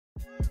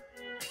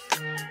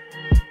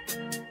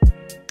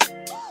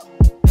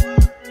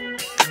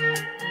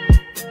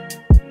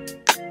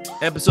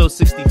Episode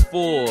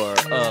 64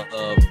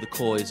 of the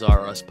Coys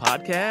R Us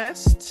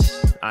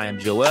podcast. I am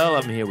Joel.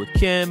 I'm here with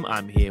Kim.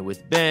 I'm here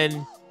with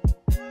Ben.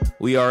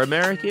 We are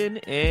American,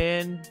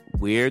 and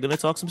we're going to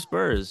talk some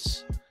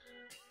Spurs.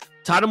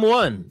 Tottenham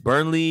won,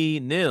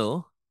 Burnley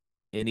 0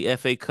 in the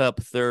FA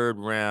Cup third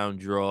round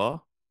draw.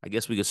 I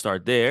guess we could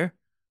start there.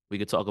 We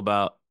could talk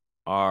about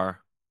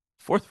our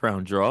fourth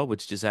round draw,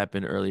 which just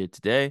happened earlier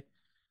today.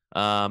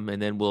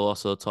 And then we'll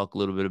also talk a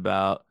little bit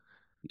about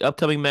the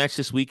upcoming match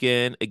this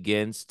weekend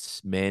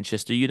against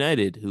Manchester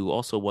United, who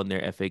also won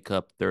their FA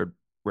Cup third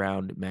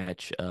round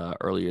match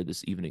earlier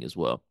this evening as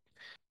well.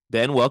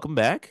 Ben, welcome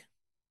back.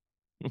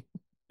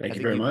 Thank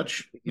you very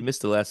much. You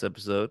missed the last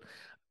episode. I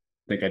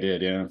think I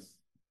did, yeah.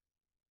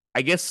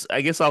 I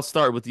guess I'll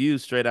start with you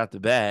straight out the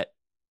bat.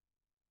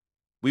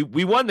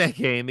 We won that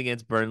game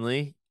against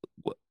Burnley.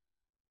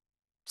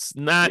 It's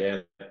not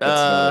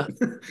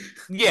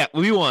yeah,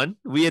 we won.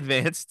 We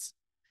advanced.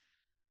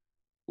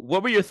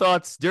 What were your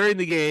thoughts during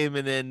the game,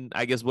 and then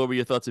I guess what were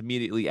your thoughts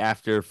immediately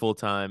after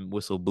full-time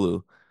whistle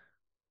blew?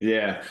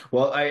 Yeah.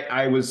 Well,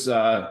 I was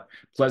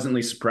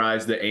pleasantly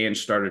surprised that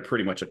Ange started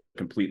pretty much a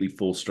completely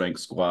full-strength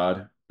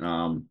squad.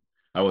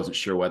 I wasn't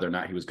sure whether or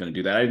not he was going to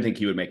do that. I didn't think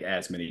he would make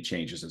as many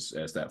changes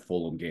as that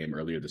Fulham game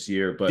earlier this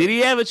year. But did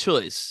he have a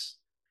choice?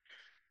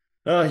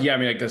 Yeah, I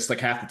mean, I guess like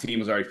half the team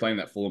was already playing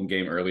that Fulham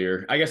game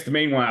earlier. I guess the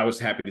main one I was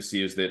happy to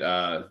see is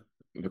that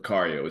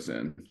Vicario was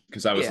in,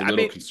 because I was a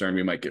little concerned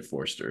we might get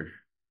Forster.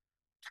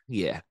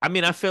 Yeah. I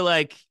mean, I feel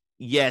like,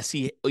 yes,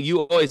 you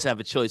always have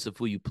a choice of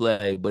who you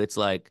play, but it's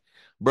like,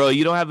 bro,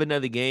 you don't have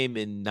another game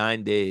in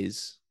 9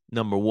 days,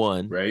 number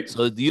one. Right.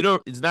 So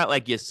it's not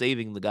like you're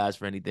saving the guys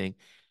for anything.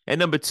 And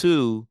number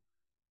two,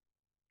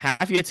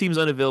 half your team's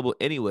unavailable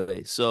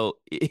anyway. So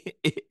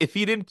if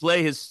he didn't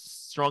play his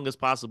strongest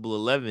possible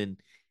 11,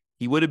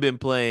 he would have been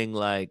playing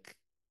like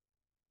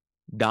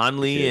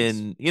Donnelly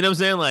and, you know what I'm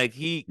saying? Like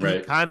he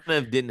kind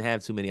of didn't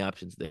have too many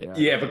options there.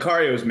 Yeah,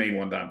 Vicario's main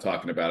one that I'm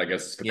talking about. I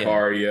guess it's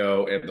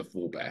Vicario and the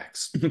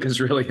fullbacks, because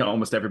really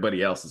almost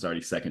everybody else is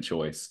already second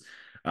choice.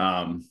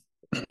 That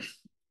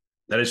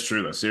is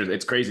true though. Seriously,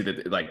 it's crazy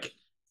that like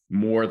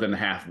more than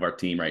half of our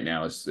team right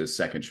now is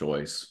second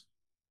choice.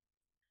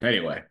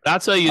 Anyway, I'll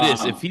tell you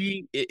this: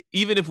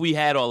 even if we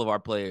had all of our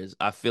players,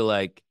 I feel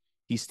like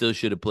he still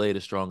should have played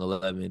a strong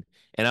 11,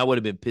 and I would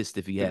have been pissed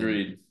if he hadn't.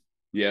 Agreed.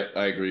 Yeah,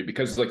 I agree.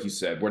 Because like you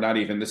said,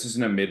 this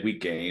isn't a midweek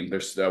game.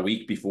 There's a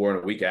week before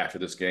and a week after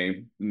this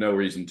game. No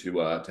reason to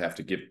have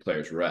to give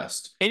players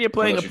rest. And you're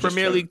playing a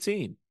Premier League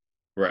team.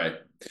 Right.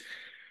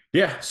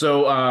 Yeah.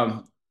 So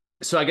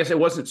I guess it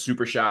wasn't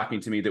super shocking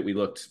to me that we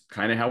looked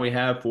kind of how we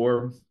have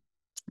for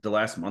the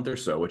last month or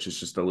so, which is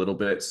just a little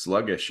bit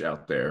sluggish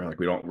out there. Like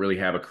we don't really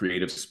have a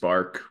creative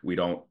spark. We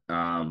don't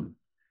while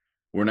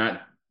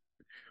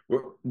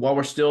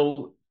we're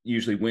still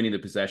usually winning the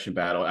possession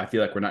battle, I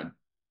feel like we're not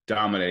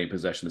dominating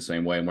possession the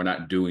same way, and we're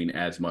not doing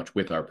as much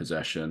with our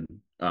possession.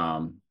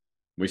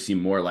 We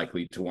seem more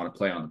likely to want to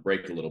play on the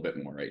break a little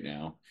bit more right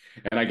now.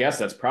 And I guess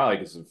that's probably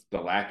because of the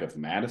lack of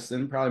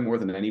Madison, probably more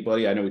than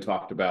anybody. I know we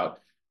talked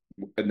about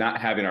not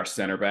having our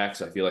center backs,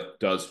 I feel like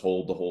does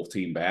hold the whole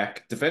team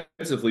back.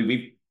 Defensively,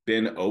 we've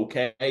been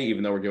okay,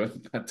 even though we're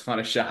giving a ton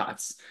of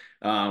shots.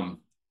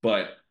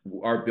 But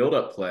our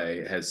build-up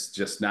play has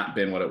just not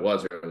been what it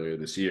was earlier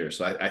this year.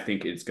 So I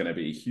think it's going to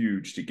be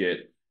huge to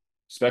get,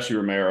 especially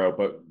Romero,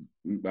 but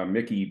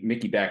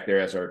Mickey back there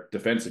as our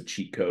defensive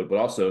cheat code, but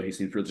also he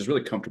seems just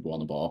really comfortable on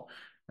the ball.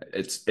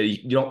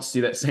 You don't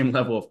see that same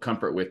level of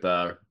comfort with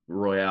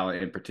Royale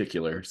in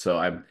particular. So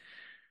I'm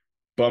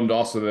bummed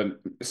also that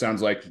it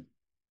sounds like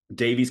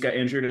Davies got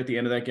injured at the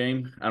end of that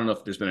game. I don't know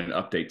if there's been an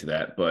update to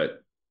that,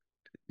 but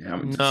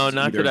no,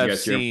 not that I've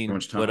seen,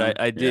 but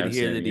I did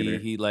hear that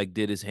he like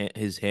did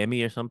his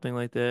hammy or something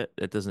like that.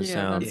 That doesn't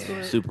sound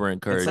super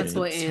encouraging. That's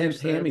what Ange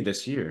said. Hammy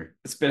this year.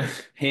 It's been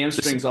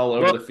hamstrings all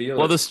over the field.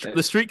 Well, the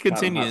streak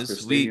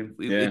continues.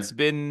 It's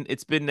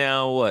been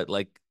now what,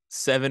 like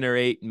 7 or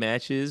 8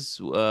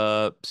 matches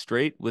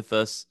straight with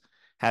us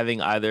having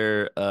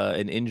either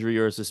an injury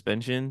or a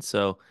suspension.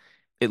 So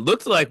it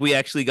looked like we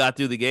actually got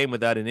through the game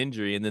without an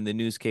injury, and then the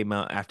news came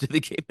out after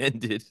the game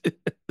ended.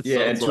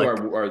 Yeah, and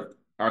to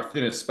our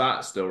thinnest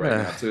spot still right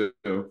now too.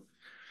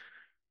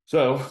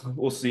 So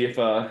we'll see if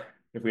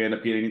we end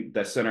up getting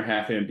that center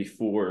half in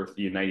before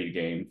the United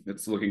game.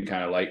 It's looking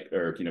kind of like,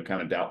 or kind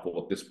of doubtful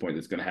at this point.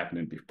 It's going to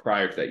happen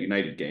prior to that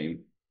United game.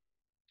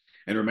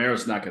 And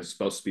Romero's not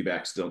supposed to be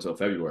back still until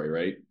February,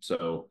 right?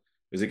 So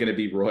is it going to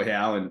be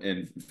Royale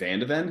and Van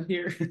de Ven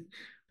here?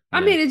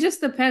 I mean, it just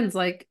depends.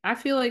 Like I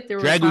feel like there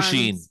were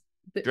Dragusin.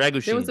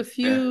 There was a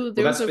few.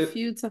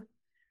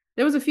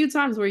 There was a few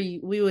times where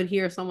we would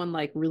hear someone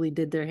like really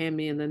did their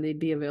hammy and then they'd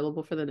be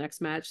available for the next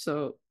match.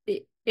 So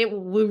we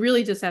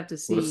really just have to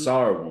see the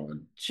Sarr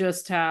one.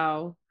 Just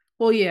how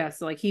well, yeah.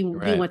 So like he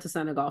went to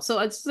Senegal. So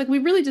it's just like we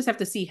really just have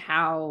to see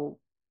how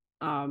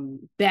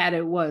bad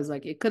it was.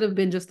 Like it could have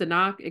been just a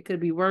knock. It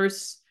could be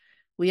worse.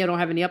 We don't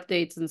have any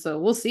updates, and so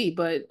we'll see.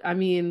 But I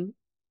mean,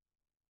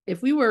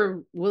 if we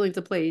were willing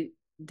to play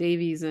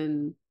Davies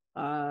and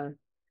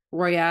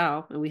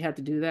Royale, and we had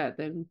to do that,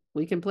 then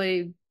we can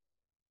play.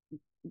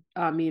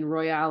 I mean,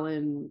 Royale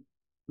and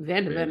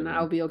Van de Ven, and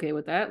I'll be okay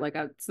with that. Like,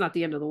 it's not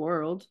the end of the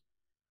world.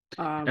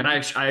 And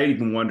I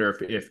even wonder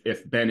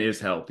if Ben is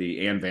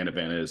healthy and Van de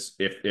Ven is,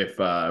 if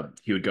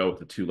he would go with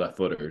the two left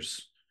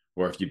footers,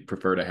 or if you'd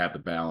prefer to have the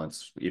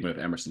balance, even if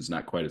Emerson's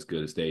not quite as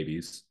good as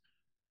Davies.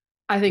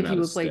 I think he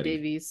would play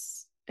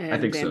Davies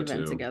and Van de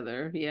Ven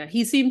together. Yeah,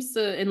 he seems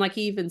to, and like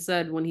he even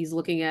said, when he's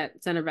looking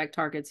at center back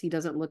targets, he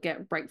doesn't look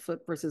at right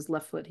foot versus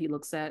left foot. He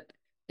looks at,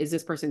 is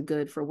this person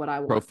good for what I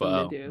want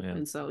them to do? Yeah.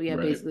 And so,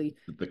 basically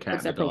the cat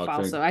looks at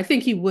profile. Thing. So I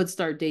think he would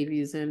start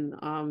Davies and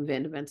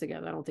Van de Ven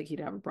together. I don't think he'd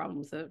have a problem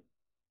with it.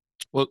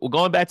 Well,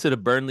 going back to the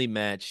Burnley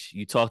match,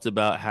 you talked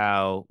about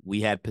how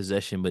we had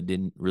possession but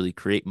didn't really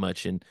create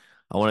much, and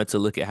I wanted to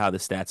look at how the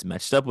stats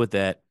matched up with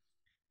that.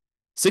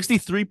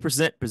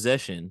 63%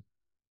 possession,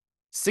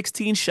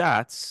 16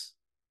 shots,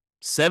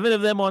 7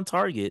 of them on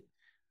target,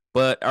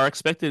 but our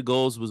expected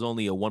goals was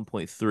only a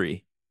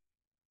 1.3.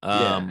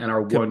 And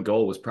our one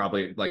goal was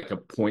probably like a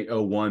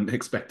 0.01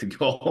 expected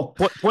goal.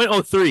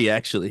 0.03,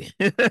 actually.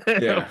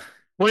 Yeah.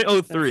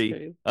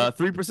 0.03.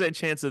 3%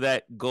 chance of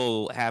that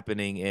goal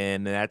happening,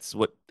 and that's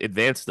what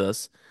advanced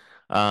us.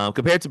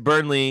 Compared to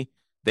Burnley,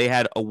 they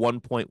had a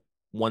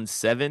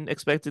 1.17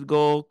 expected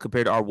goal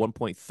compared to our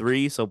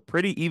 1.3, so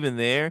pretty even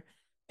there.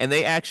 And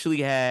they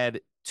actually had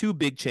 2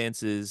 big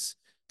chances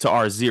to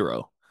our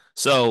 0.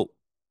 So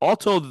all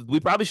told, we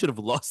probably should have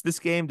lost this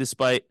game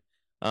despite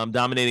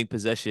dominating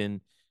possession.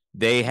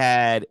 They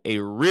had a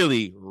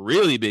really,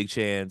 really big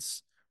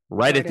chance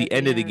right at the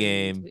end of the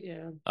game,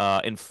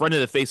 in front of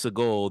the face of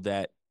goal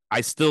that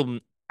I still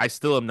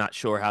am not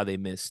sure how they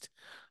missed.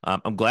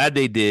 I'm glad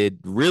they did.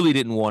 Really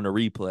didn't want to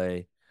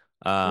replay.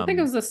 I think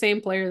it was the same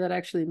player that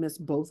actually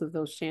missed both of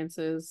those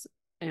chances,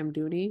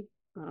 Amdouni,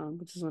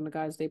 which is one of the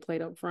guys they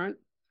played up front.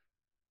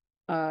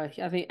 I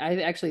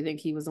actually think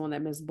he was the one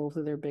that missed both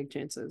of their big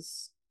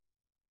chances.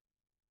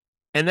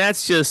 And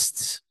that's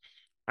just,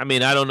 I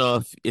mean, I don't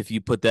know if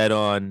you put that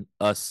on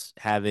us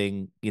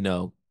having,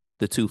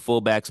 the 2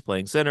 fullbacks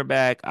playing center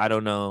back. I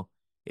don't know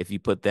if you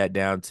put that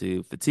down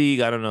to fatigue.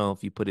 I don't know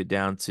if you put it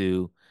down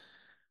to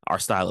our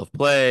style of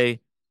play.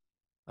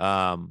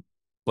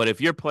 But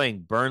if you're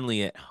playing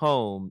Burnley at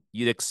home,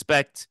 you'd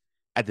expect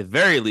at the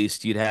very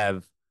least you'd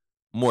have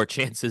more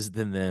chances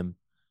than them,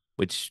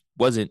 which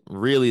wasn't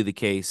really the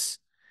case.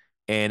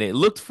 And it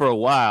looked for a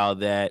while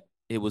that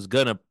it was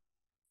going to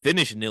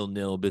finish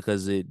 0-0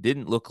 because it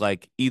didn't look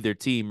like either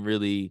team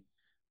really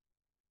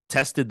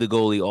tested the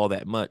goalie all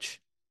that much.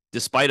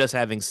 Despite us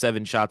having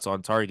 7 shots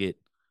on target,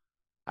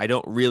 I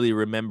don't really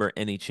remember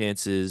any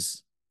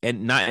chances,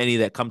 and not any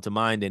that come to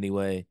mind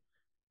anyway,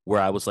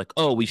 where I was like,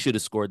 oh, we should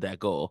have scored that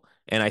goal.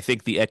 And I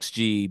think the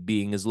XG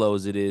being as low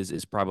as it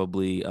is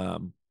probably a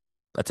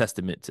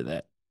testament to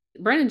that.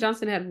 Brandon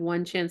Johnson had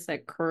one chance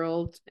that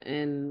curled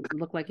and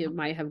looked like it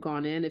might have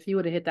gone in. If he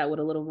would have hit that with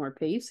a little more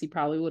pace, he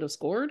probably would have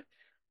scored.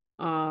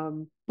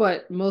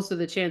 But most of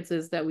the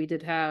chances that we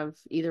did have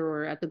either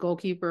were at the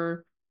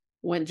goalkeeper,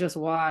 went just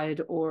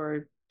wide,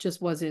 or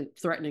just wasn't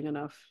threatening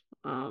enough.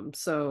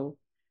 So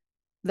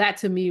that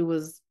to me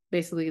was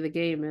basically the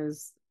game.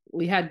 Is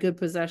we had good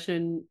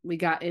possession, we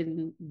got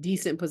in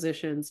decent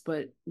positions,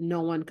 but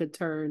no one could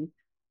turn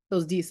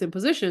those decent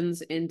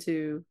positions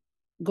into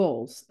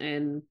goals.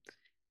 And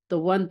the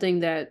one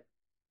thing that,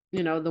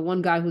 the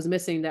one guy who's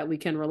missing that we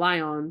can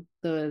rely on,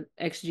 the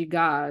XG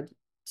god,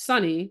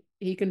 Sonny,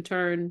 he can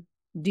turn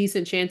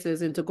decent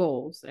chances into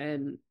goals.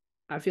 And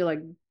I feel like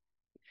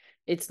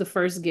it's the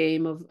first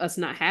game of us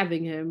not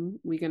having him.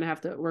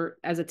 We're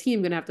as a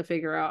team gonna have to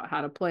figure out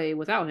how to play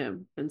without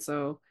him. And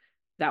so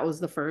that was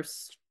the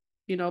first,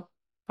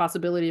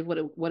 possibility of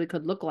what it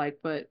could look like.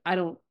 But I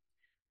don't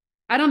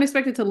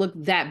expect it to look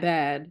that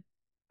bad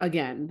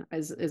again,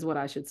 is what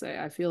I should say.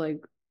 I feel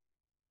like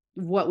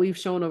what we've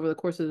shown over the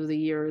course of the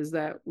year is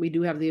that we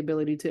do have the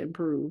ability to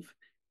improve,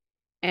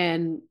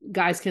 and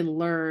guys can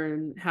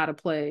learn how to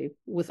play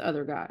with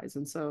other guys.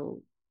 And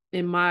so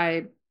in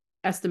my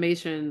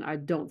estimation, I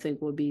don't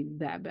think we'll be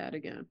that bad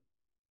again.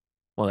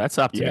 Well, that's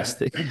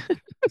optimistic.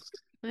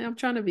 Yeah, I'm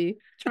trying to be.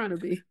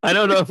 I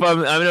don't know if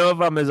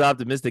I'm as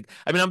optimistic.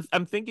 I mean,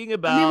 I'm thinking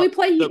about. I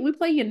mean, we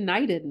play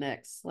United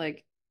next.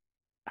 Like,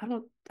 I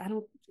don't.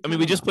 I mean,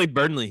 we just played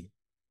Burnley.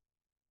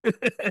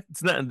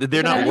 It's not.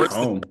 They're not worse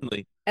than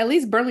Burnley. At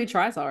least Burnley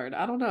tries hard.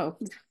 I don't know.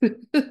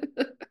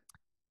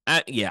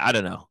 I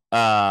don't know.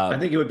 I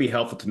think it would be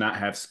helpful to not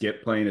have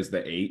Skip playing as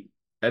the 8.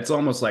 That's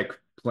almost like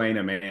playing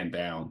a man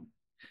down.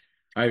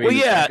 I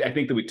mean, I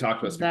think that we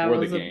talked about this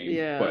before the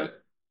game, but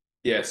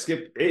yeah,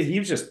 Skip. He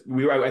was just.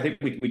 I think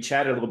we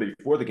chatted a little bit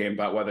before the game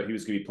about whether he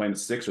was going to be playing the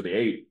 6 or the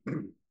 8,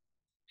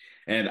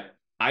 and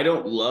I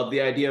don't love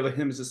the idea of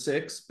him as a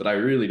 6, but I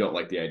really don't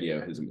like the idea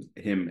of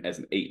him as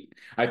an 8.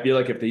 I feel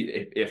like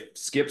if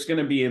Skip's going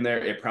to be in there,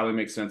 it probably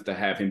makes sense to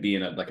have him be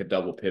in a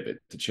double pivot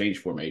to change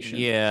formation.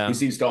 Yeah, he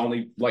seems to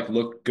only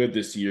look good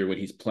this year when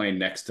he's playing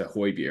next to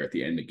Højbjerg at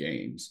the end of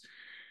games.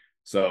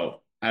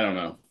 So I don't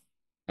know.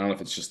 I don't know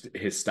if it's just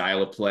his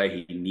style of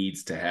play. He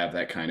needs to have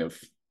that kind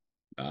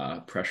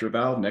of pressure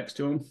valve next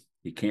to him.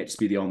 He can't just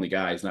be the only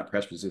guy. He's not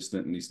press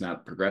resistant and he's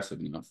not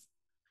progressive enough.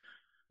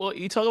 Well,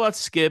 you talk about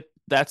Skip.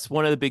 That's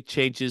one of the big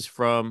changes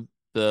from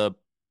the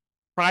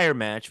prior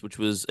match, which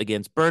was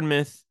against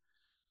Bournemouth,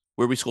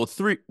 where we scored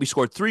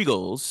three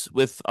goals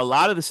with a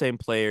lot of the same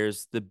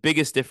players. The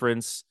biggest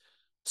difference,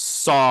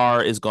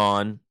 Sar is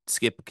gone.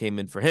 Skip came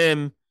in for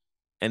him,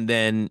 and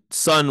then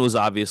Son was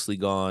obviously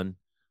gone.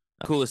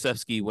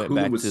 Kulusevski went Kulu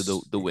back to the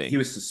was the he wing.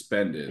 was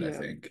suspended, I Yeah.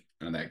 think,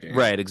 on that game.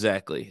 Right,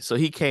 exactly. So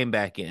he came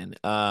back in.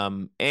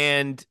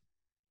 And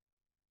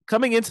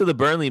coming into the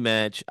Burnley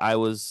match, I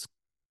was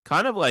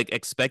kind of like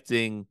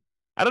expecting.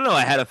 I don't know.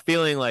 I had a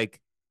feeling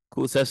like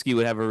Kulusevski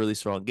would have a really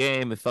strong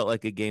game. It felt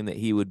like a game that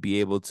he would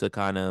be able to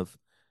kind of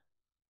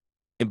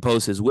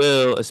impose his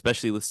will,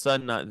 especially with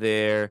Son not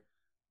there.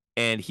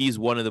 And he's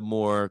one of the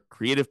more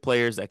creative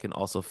players that can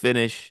also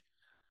finish.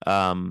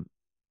 Um,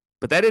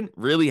 but that didn't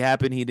really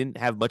happen. He didn't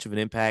have much of an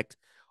impact.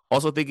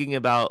 Also thinking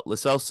about Lo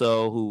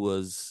Celso, who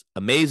was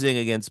amazing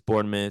against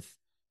Bournemouth,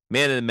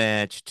 man of the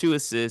match, 2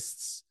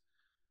 assists,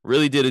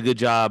 really did a good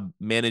job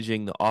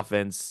managing the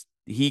offense.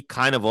 He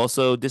kind of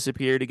also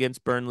disappeared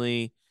against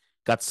Burnley,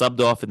 got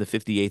subbed off in the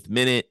 58th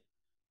minute,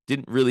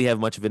 didn't really have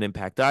much of an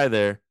impact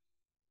either.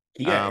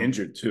 He got Um,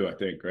 injured too, I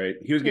think, right?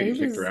 He was Yeah, he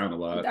getting kicked was. around a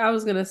lot. I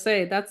was gonna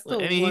say that's the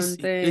I mean, one he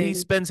thing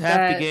spends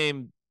half the that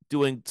game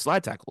doing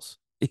slide tackles.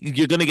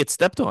 You're gonna get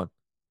stepped on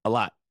a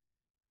lot.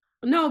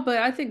 no, but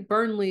I think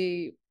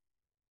Burnley,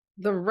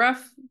 the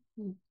ref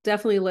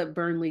definitely let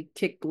Burnley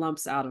kick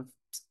lumps out of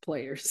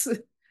players.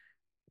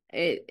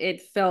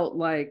 It felt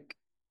like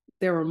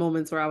there were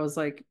moments where I was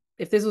like,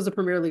 if this was a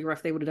Premier League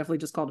ref, they would have definitely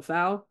just called a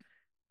foul,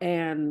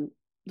 and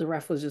the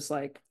ref was just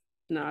like,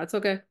 "No, it's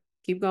okay.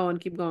 Keep going,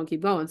 keep going,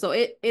 keep going." So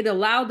it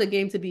allowed the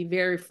game to be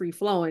very free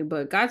flowing,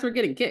 but guys were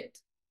getting kicked,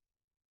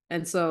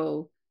 and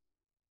so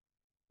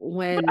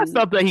But I when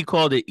felt that he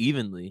called it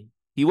evenly.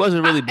 He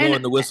wasn't really and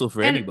blowing the whistle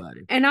for and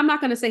anybody. and I'm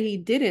not going to say he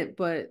didn't,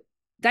 but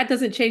that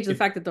doesn't change the If,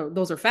 fact that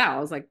those are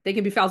fouls. Like they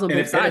can be fouls on and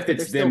both it sides, but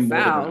they're benefits still them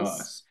more than fouls.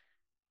 us.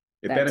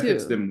 It That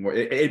benefits too. them more.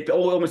 It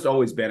almost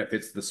always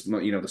benefits the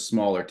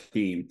smaller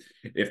team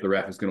if the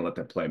ref is going to let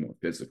them play more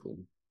physical.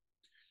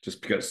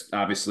 Just because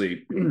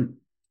obviously,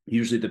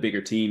 usually the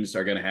bigger teams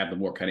are going to have the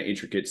more kind of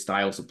intricate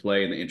styles of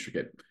play and the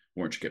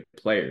more intricate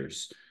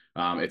players.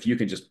 If you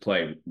can just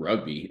play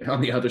rugby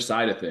on the other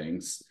side of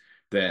things,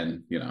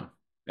 then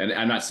And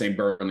I'm not saying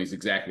Burnley's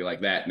exactly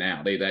like that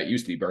now. That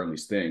used to be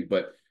Burnley's thing,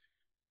 but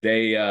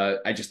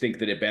I just think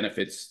that it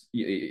benefits.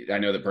 I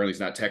know that Burnley's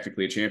not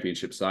technically a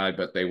championship side,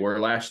 but they were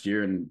last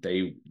year, and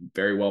they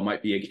very well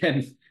might be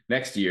again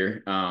next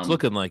year. It's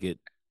looking like it.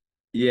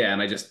 Yeah,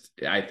 and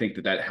I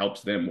think that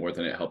helps them more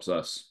than it helps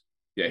us.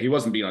 Yeah, he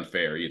wasn't being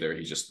unfair either.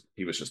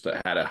 He was just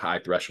had a high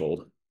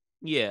threshold.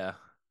 Yeah.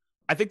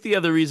 I think the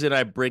other reason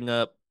I bring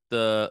up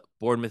the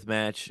Bournemouth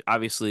match,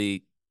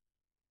 obviously,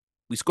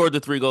 we scored the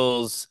 3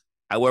 goals.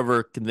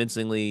 However,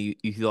 convincingly,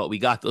 you thought we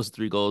got those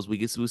 3 goals.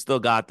 We still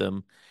got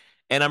them.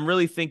 And I'm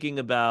really thinking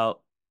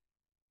about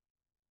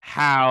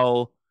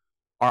how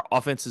our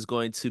offense is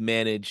going to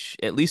manage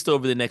at least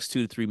over the next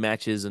 2 to 3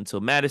 matches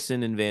until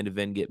Madison and Van de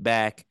Ven get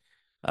back,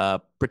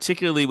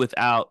 particularly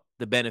without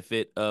the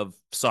benefit of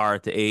Sar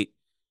at the 8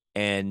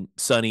 and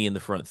Sonny in the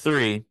front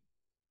three.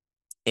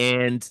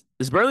 And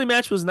this Burnley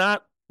match was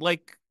not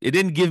like it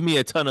didn't give me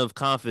a ton of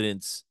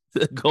confidence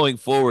going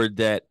forward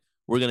that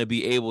we're going to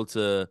be able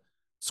to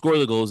score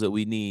the goals that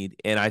we need.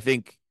 And I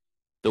think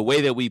the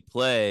way that we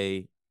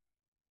play,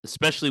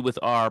 especially with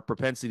our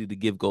propensity to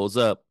give goals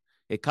up,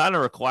 it kind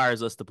of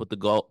requires us to put the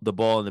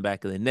ball in the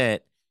back of the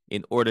net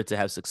in order to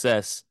have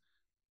success.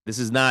 This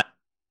is not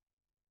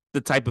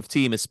the type of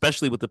team,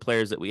 especially with the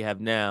players that we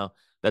have now,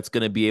 that's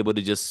going to be able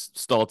to just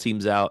stall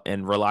teams out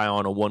and rely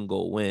on a 1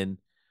 goal win.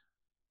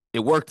 It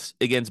worked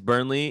against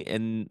Burnley,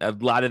 and a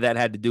lot of that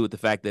had to do with the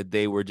fact that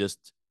they were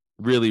just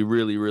really,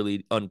 really,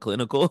 really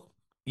unclinical.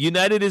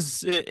 United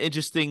is an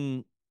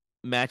interesting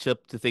matchup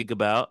to think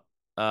about.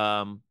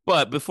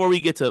 But before we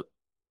get to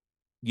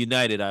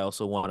United, I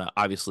also want to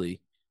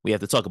obviously we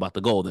have to talk about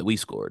the goal that we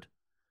scored.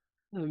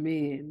 I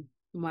mean,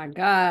 my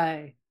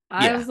guy.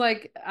 I Yeah, was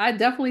like, I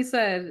definitely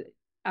said,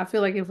 I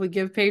feel like if we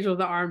give Pedro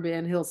the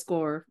armband, he'll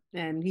score.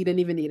 And he didn't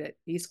even need it.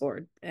 He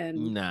scored.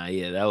 And nah,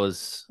 yeah, that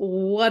was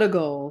what a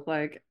goal.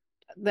 Like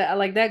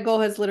that goal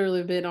has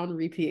literally been on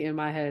repeat in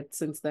my head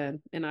since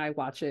then. And I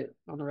watch it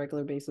on a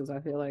regular basis. I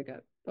feel like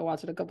I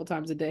watch it a couple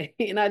times a day.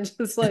 And I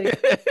just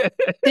like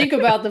think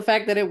about the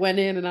fact that it went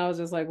in and I was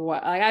just like, wow.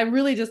 I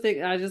really just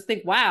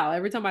think, wow.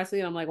 Every time I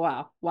see it, I'm like,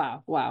 wow,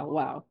 wow, wow,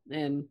 wow.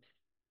 And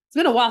it's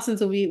been a while since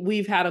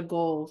we've had a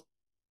goal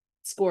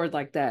scored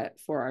like that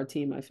for our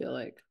team, I feel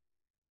like.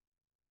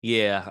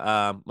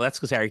 yeah. Well, that's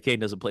because Harry Kane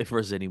doesn't play for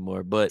us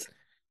anymore. But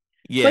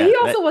But yeah, he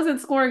that also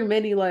wasn't scoring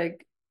many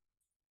like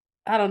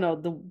I don't know,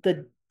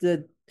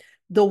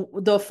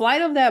 the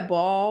flight of that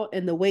ball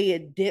and the way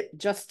it dipped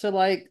just to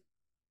like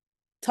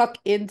tuck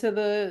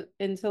into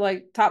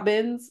like top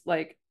bins,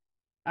 like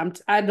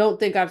I don't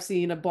think I've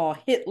seen a ball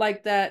hit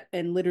like that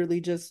and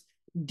literally just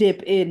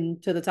dip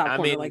into the top I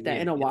corner mean, like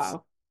that in a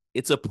while.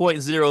 it's a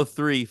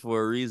 .03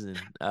 for a reason.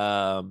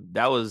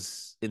 That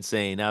was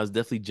insane. I was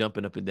definitely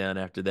jumping up and down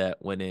after that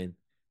went in.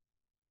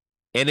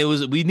 And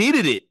we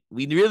needed it.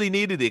 We really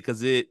needed it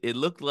because it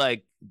looked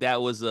like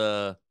that was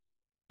a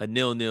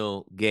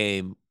 0-0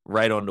 game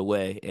right on the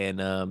way.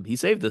 And he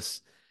saved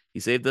us. He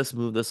saved us,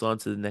 moved us on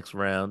to the next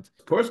round.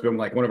 Porro's been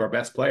like one of our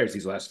best players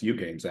these last few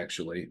games,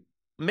 actually.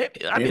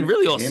 Maybe, I mean,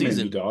 really all Him and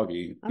season.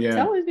 Udoggy. I'm Yeah.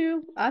 telling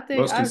you,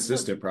 Most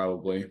consistent,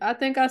 probably. I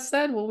think I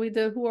said when we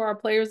did who are our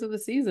players of the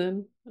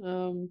season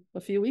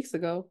a few weeks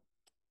ago.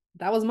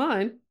 That was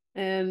mine.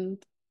 And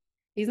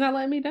he's not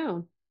letting me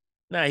down.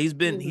 Nah, he's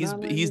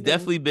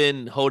definitely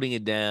been holding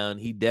it down.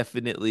 He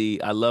definitely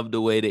I love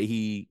the way that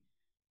he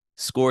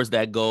scores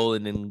that goal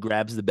and then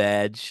grabs the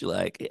badge.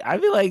 Like I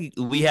feel like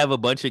we have a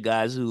bunch of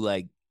guys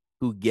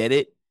who get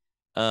it.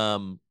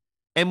 Um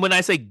and when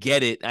I say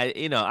get it,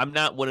 I'm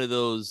not one of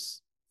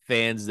those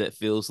fans that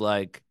feels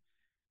like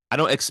I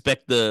don't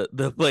expect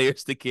the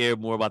players to care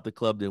more about the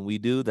club than we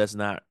do. That's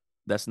not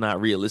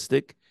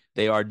realistic.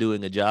 They are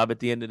doing a job at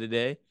the end of the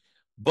day.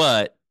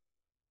 But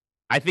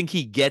I think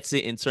he gets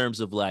it in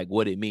terms of like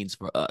what it means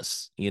for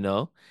us, you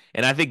know?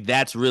 And I think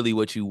that's really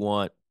what you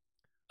want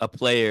a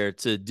player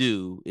to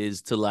do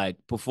is to like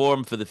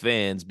perform for the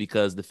fans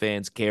because the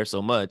fans care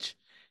so much.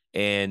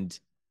 And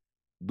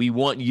we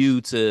want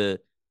you to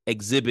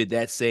exhibit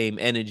that same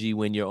energy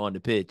when you're on the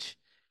pitch.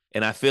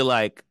 And I feel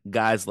like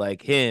guys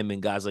like him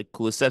and guys like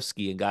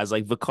Kulisevsky and guys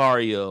like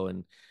Vicario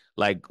and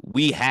like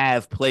we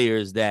have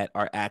players that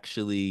are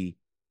actually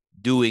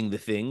doing the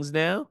things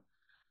now.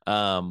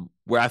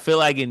 Where I feel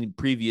like in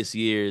previous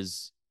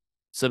years,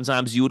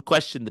 sometimes you would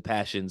question the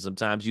passion,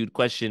 sometimes you'd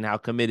question how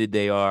committed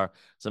they are,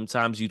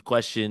 sometimes you'd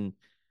question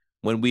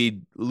when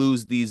we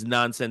lose these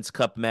nonsense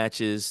cup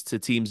matches to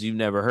teams you've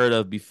never heard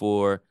of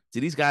before.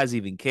 Do these guys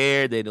even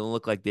care? They don't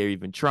look like they're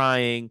even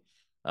trying.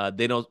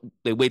 They don't.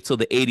 They wait till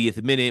the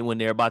 80th minute when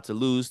they're about to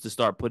lose to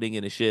start putting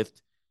in a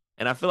shift.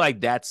 And I feel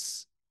like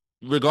that's,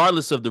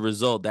 regardless of the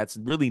result, that's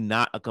really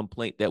not a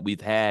complaint that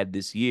we've had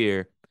this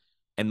year.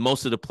 And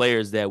most of the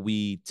players that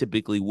we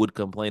typically would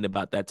complain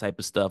about that type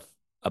of stuff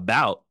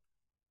about,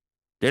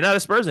 they're not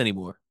at Spurs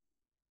anymore.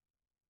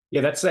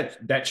 Yeah, that's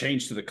that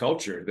change to the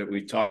culture that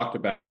we talked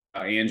about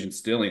Ange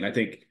instilling. I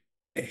think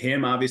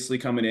him obviously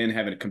coming in,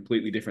 having a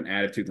completely different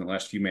attitude than the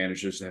last few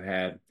managers have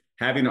had,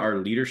 having our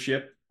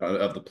leadership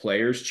of the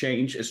players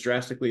change as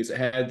drastically as it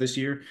had this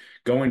year,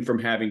 going from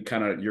having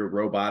kind of your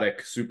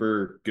robotic,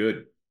 super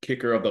good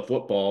kicker of the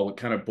football,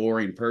 kind of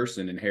boring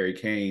person in Harry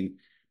Kane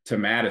to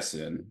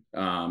Madison,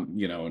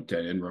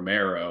 and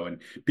Romero,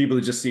 and people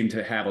that just seem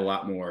to have a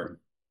lot more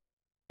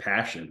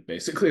passion,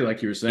 basically,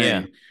 like you were Yeah,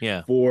 saying,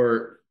 yeah.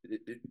 for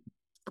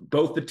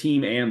both the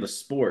team and the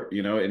sport,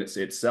 in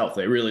itself.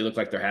 They really look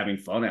like they're having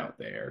fun out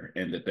there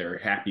and that they're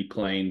happy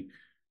playing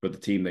for the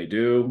team they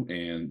do.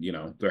 And,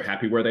 they're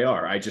happy where they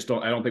are. I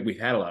don't think we've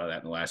had a lot of that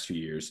in the last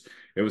few years.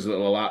 It was a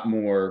lot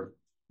more,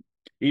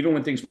 even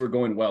when things were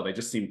going well, they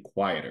just seemed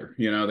quieter.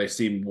 They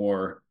seemed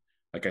more,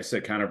 like I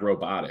said, kind of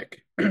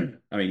robotic.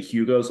 I mean,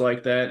 Hugo's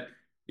like that.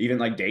 Even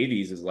like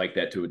Davies is like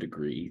that to a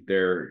degree.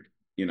 They're,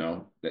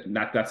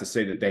 not to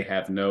say that they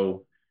have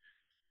no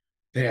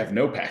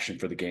passion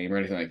for the game or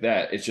anything like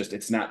that. It's just,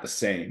 it's not the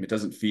same. It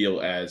doesn't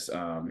feel as They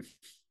felt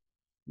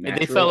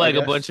natural, I like a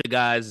guess. bunch of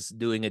guys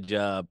doing a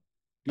job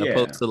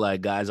opposed Yeah. to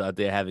like guys out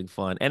there having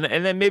fun. And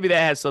then maybe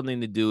that has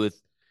something to do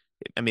with,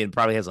 I mean, it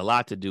probably has a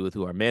lot to do with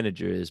who our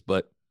manager is,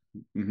 but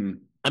Mm-hmm.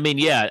 I mean,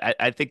 yeah,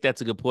 I think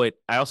that's a good point.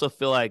 I also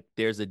feel like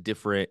there's a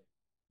different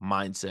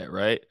mindset,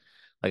 right?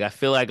 Like I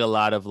feel like a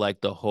lot of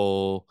like the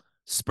whole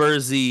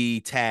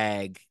Spursy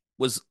tag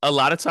was a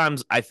lot of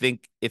times I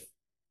think if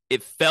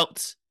it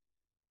felt,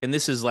 and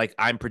this is like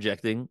I'm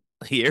projecting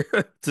here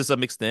to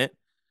some extent,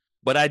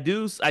 but I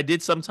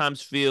did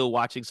sometimes feel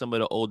watching some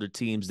of the older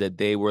teams that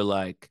they were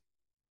like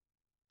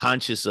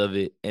conscious of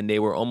it and they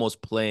were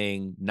almost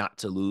playing not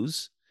to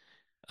lose.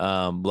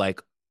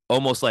 Like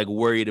almost like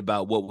worried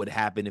about what would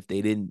happen if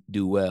they didn't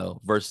do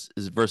well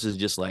versus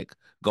just like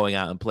going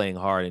out and playing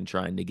hard and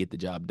trying to get the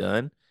job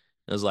done.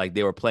 It was like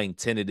they were playing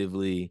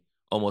tentatively,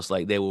 almost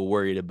like they were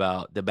worried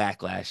about the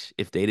backlash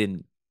if they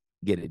didn't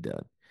get it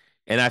done.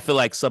 And I feel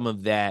like some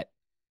of that,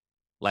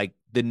 like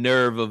the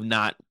nerve of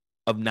not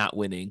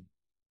winning,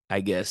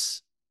 I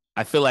guess.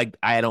 I feel like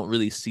I don't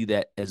really see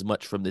that as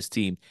much from this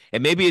team.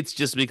 And maybe it's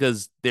just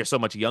because they're so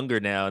much younger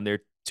now and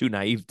they're too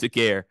naive to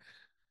care.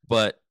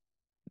 But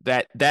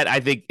that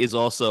I think is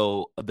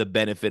also the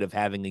benefit of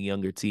having a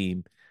younger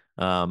team.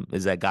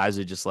 Is that guys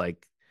are just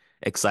like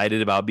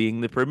excited about being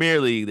in the Premier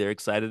League. They're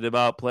excited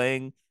about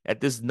playing at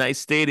this nice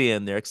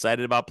stadium. They're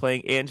excited about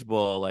playing Ange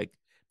ball. Like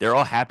they're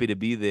all happy to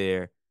be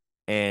there.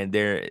 And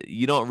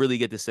you don't really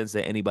get the sense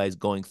that anybody's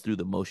going through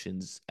the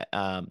motions.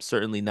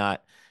 Certainly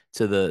not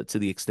to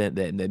the extent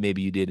that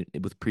maybe you did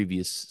with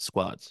previous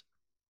squads.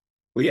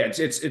 Well, yeah,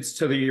 it's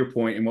to your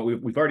point, and what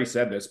we've already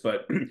said this,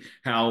 but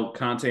how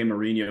Conte and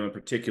Mourinho in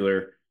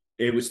particular,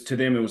 it was to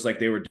them, it was like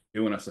they were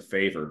doing us a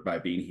favor by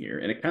being here.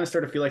 And it kind of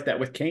started to feel like that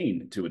with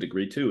Kane to a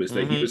degree too, is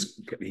that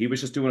he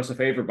was just doing us a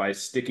favor by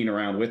sticking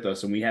around with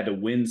us, and we had to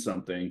win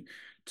something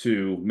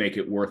to make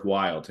it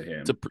worthwhile to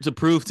him. To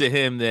prove to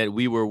him that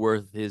we were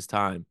worth his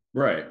time.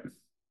 Right.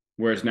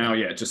 Whereas now,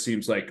 yeah, it just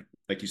seems like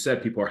you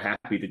said, people are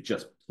happy to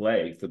just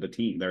play for the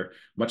team. They're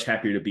much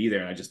happier to be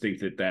there. And I just think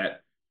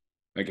that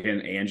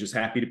again, Ange is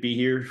happy to be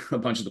here. A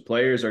bunch of the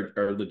players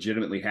are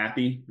legitimately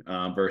happy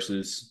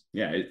versus,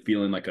 yeah, it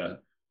feeling like a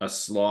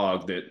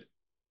slog that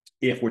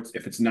if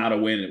it's not a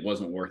win, it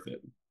wasn't worth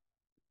it.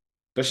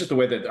 That's just the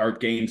way that our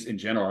games in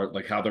general are,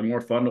 like how they're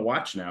more fun to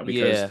watch now,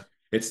 because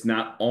it's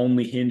not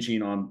only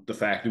hinging on the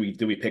fact that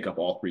we pick up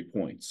all 3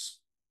 points.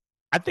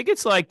 I think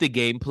it's like the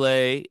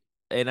gameplay,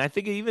 and I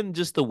think even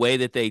just the way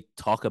that they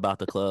talk about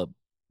the club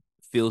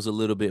feels a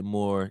little bit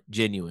more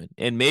genuine.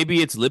 And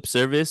maybe it's lip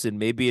service, and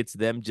maybe it's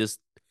them just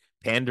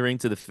pandering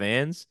to the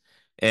fans.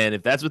 And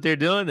if that's what they're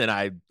doing, then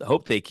I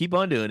hope they keep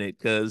on doing it,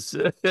 because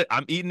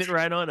I'm eating it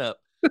right on up.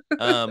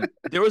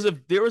 There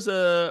was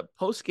a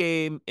post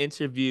game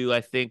interview,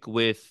 I think,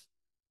 with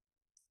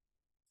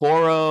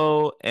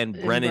Porro and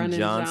Brennan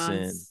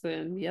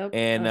Johnson. Yep.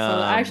 And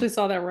I actually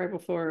saw that right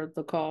before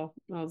the call.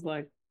 I was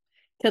like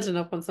catching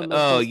up on some of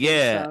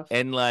the stuff.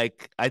 And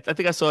like I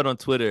think I saw it on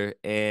Twitter,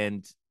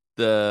 and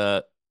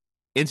the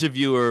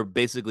interviewer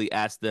basically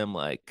asked them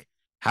like,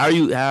 how are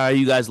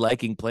you guys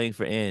liking playing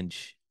for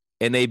Ange?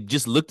 And they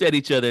just looked at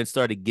each other and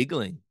started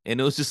giggling. And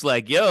it was just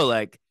like, yo,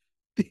 like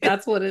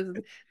that's what it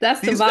is. That's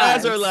these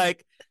guys are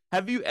like,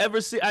 have you ever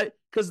seen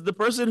because the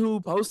person who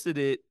posted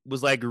it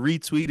was like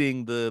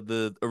retweeting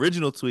the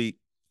original tweet,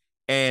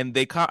 and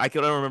I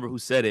don't remember who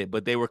said it,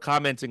 but they were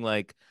commenting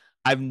like,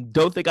 I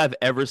don't think I've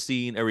ever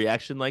seen a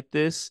reaction like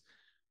this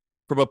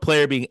from a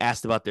player being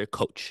asked about their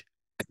coach.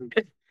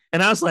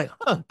 And I was like,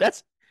 huh,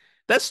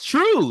 that's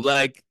true.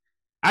 Like,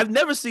 I've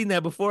never seen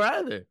that before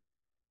either.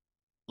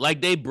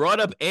 Like, they brought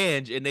up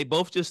Ange, and they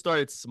both just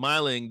started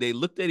smiling. They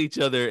looked at each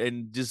other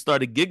and just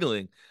started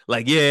giggling.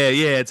 Like, yeah,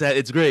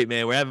 it's great,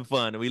 man. We're having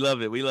fun, and we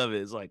love it. We love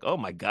it. It's like, oh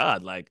my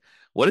God, like,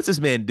 what is this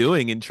man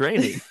doing in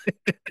training?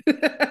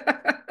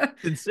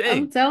 It's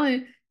insane. I'm telling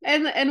you.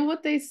 And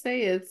what they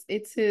say is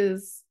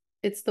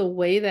it's the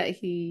way that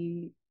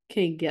he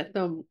can get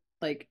them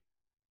like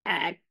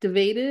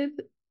activated,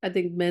 I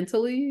think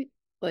mentally,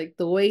 like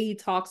the way he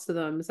talks to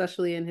them,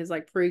 especially in his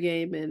like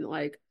pregame and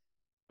like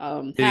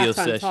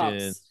halftime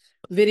talks,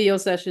 video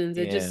sessions.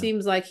 It just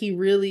seems like he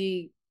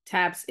really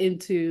taps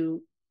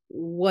into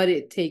what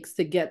it takes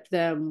to get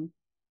them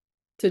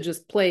to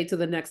just play to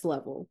the next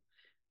level.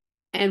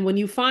 And when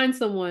you find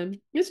someone,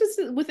 it's just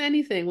with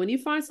anything, when you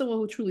find someone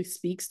who truly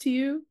speaks to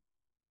you,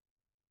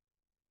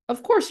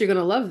 of course you're going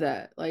to love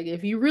that. Like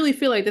if you really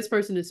feel like this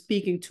person is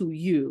speaking to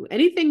you,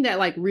 anything that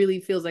like really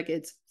feels like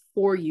it's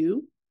for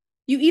you,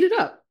 you eat it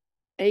up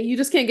and you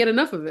just can't get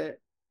enough of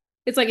it.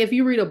 It's like if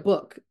you read a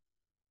book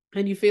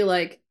and you feel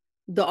like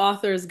the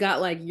author's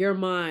got like your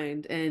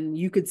mind and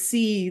you could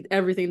see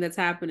everything that's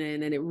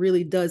happening and it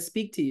really does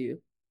speak to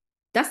you.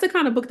 That's the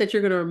kind of book that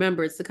you're going to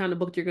remember. It's the kind of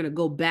book you're going to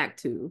go back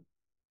to.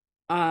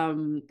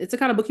 It's the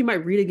kind of book you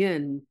might read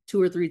again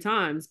 2 or 3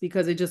 times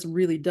because it just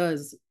really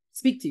does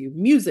speak to you.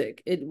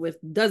 Music,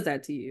 does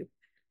that to you.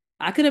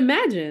 I could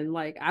imagine,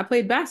 like, I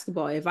played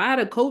basketball. If I had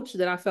a coach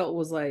that I felt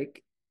was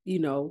like,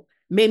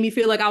 made me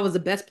feel like I was the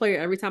best player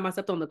every time I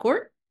stepped on the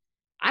court,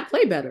 I'd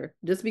play better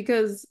just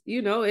because,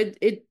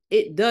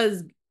 it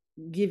does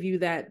give you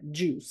that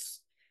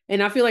juice.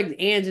 And I feel like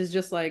Ange is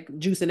just like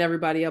juicing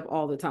everybody up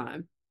all the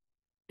time.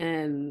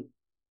 And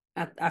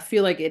I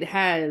feel like it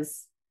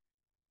has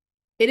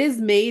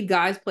made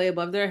guys play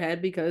above their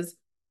head because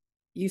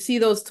you see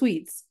those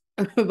tweets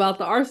about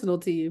the Arsenal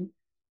team.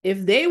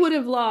 If they would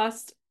have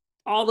lost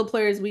all the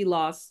players we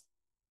lost,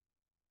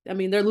 I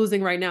mean, they're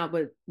losing right now,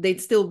 but they'd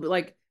still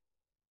like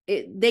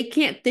it. They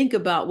can't think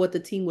about what the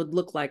team would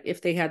look like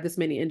if they had this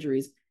many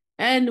injuries.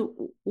 And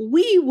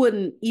we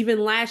wouldn't even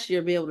last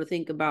year be able to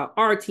think about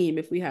our team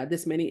if we had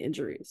this many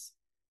injuries.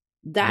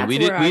 We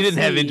didn't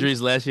have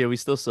injuries last year. We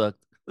still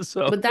sucked.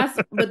 So, but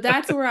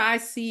that's where I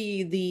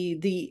see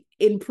the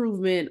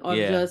improvement of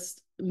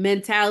just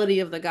mentality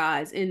of the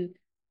guys. And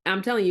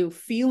I'm telling you,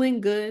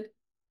 feeling good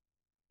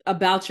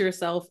about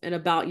yourself and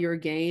about your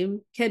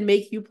game can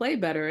make you play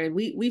better. And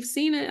we've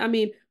seen it. I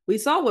mean, we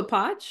saw with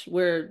Poch,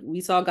 where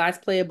we saw guys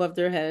play above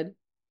their head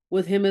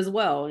with him as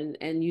well.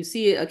 And you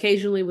see it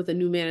occasionally with a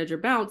new manager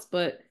bounce,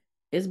 but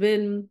it's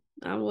been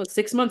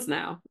 6 months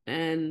now.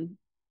 And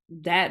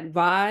that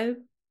vibe,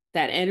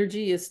 that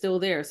energy is still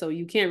there. So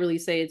you can't really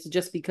say it's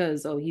just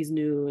because, he's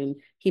new and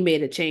he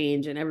made a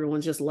change and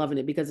everyone's just loving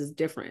it because it's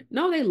different.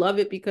 No, they love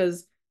it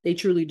because they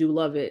truly do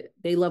love it.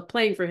 They love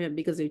playing for him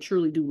because they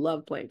truly do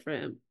love playing for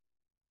him.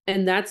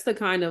 And that's the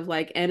kind of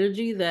like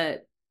energy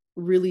that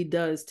really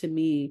does, to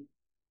me,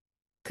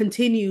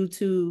 continue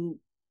to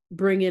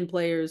bring in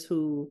players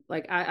who,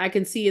 like, I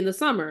can see in the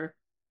summer,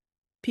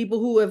 people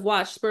who have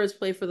watched Spurs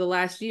play for the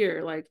last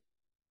year, like,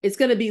 it's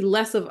going to be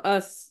less of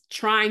us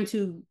trying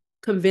to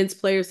convince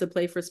players to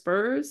play for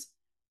Spurs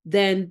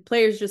than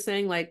players just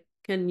saying like,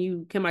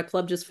 can my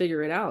club just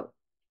figure it out?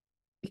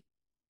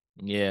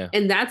 Yeah.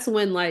 And that's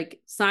when like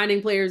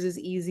signing players is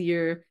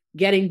easier,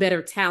 getting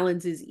better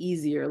talents is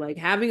easier. Like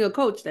having a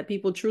coach that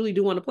people truly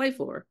do want to play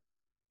for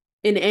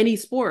in any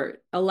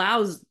sport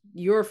allows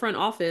your front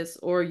office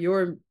or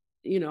your,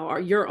 or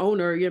your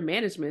owner or your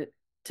management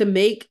to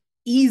make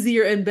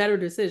easier and better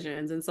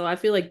decisions. And so I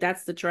feel like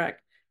that's the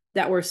track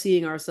that we're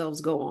seeing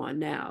ourselves go on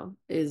now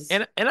is.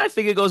 And I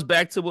think it goes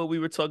back to what we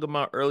were talking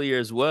about earlier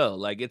as well.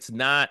 Like it's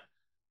not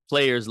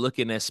players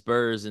looking at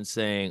Spurs and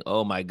saying,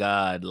 "Oh my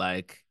God,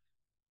 like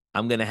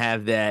I'm gonna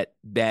have that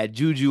bad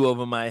juju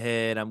over my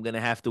head. I'm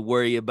gonna have to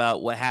worry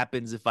about what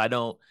happens if I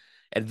don't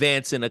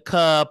advance in a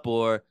cup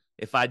or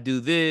if I do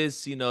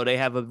this." They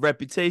have a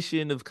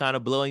reputation of kind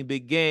of blowing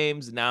big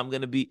games. Now I'm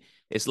gonna be.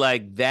 It's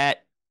like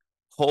that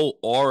whole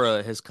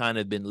aura has kind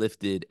of been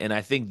lifted, and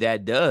I think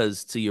that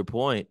does, to your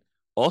point,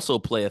 also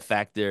play a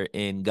factor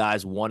in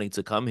guys wanting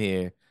to come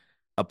here,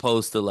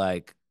 opposed to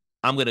like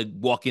I'm gonna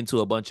walk into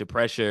a bunch of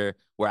pressure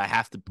where I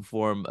have to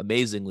perform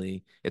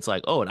amazingly. It's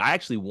like, oh, and I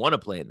actually want to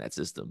play in that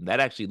system. That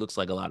actually looks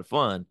like a lot of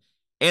fun.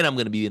 And I'm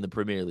gonna be in the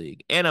Premier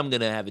League. And I'm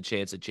gonna have a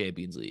chance at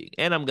Champions League.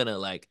 And I'm gonna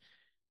like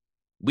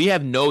we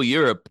have no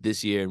Europe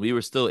this year, and we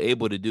were still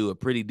able to do a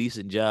pretty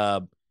decent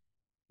job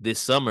this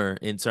summer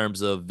in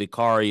terms of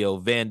Vicario,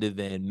 Van de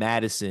Ven,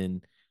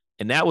 Madison.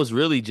 And that was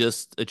really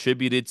just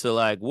attributed to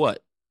like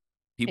what?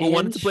 People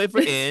wanted to Ange. play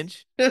for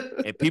Ange,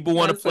 and people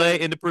want to That's play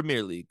it. in the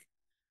Premier League.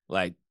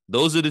 Like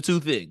those are the two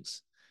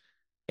things.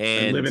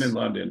 And And living in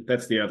London,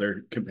 that's the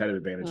other competitive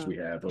advantage we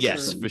have.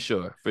 yes, true. for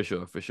sure, for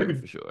sure, for sure,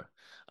 for sure.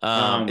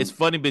 It's Um,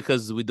 funny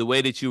because with the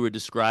way that you were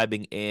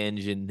describing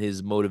Ange and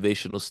his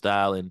motivational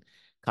style and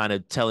kind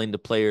of telling the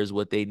players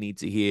what they need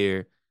to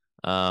hear,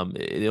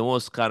 it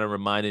almost kind of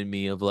reminded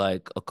me of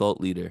like a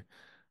cult leader,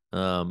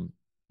 um,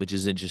 which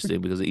is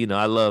interesting because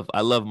I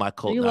love my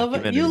cult You love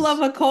documentaries.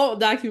 a cult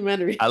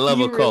documentary. I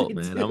love a You really cult,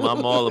 man. I'm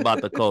do. all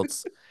about the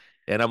cults,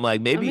 and I'm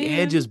like I maybe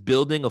Ange mean, is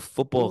building a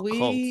football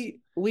cult.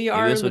 we Maybe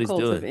are that's in the what he's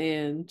cult of doing.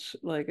 Ange,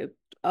 like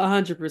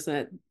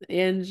 100%.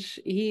 Ange,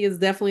 he is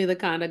definitely the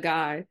kind of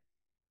guy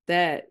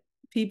that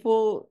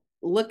people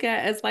look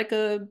at as like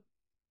a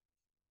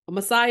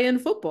messiah in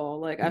football.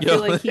 Like I feel Yo,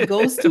 like he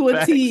goes to a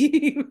facts.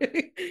 team,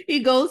 he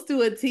goes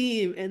to a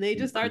team, and they he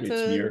just start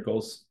creates to,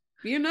 miracles.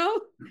 you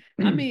know,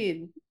 I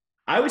mean,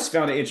 I always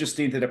found it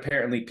interesting that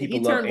apparently he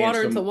people love turned Ange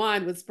water into so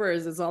wine with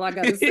Spurs. Is all I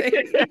gotta say.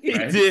 He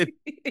right, did.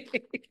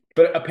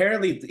 but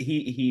apparently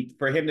he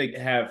for him to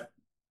have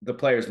the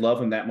players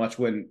love him that much,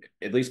 when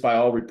at least by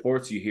all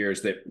reports you hear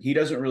is that he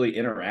doesn't really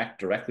interact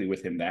directly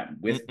with them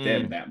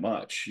Mm-mm. that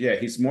much. Yeah,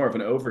 he's more of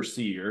an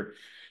overseer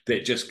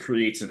that just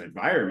creates an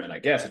environment. I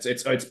guess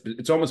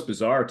it's almost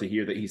bizarre to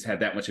hear that he's had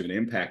that much of an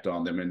impact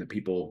on them and that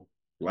people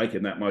like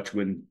him that much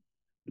when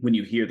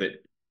you hear that,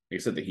 like I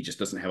said, that he just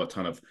doesn't have a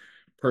ton of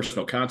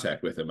personal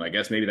contact with him. I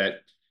guess maybe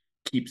that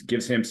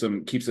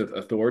keeps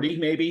authority.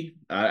 Maybe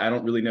I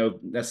don't really know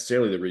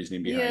necessarily the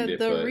reasoning Yeah, behind it,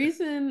 the but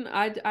reason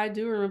I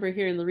do remember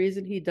hearing the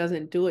reason he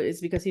doesn't do it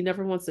is because he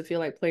never wants to feel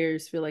like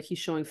players feel like he's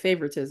showing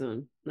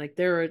favoritism. Like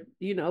there are,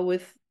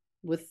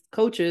 with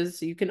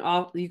coaches, you can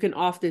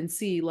often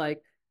see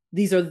like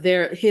these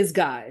are his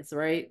guys,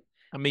 right?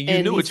 I mean, you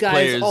And knew these which guys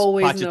players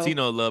always know.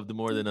 Pochettino loved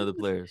more than other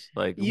players.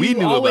 Like we You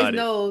knew always about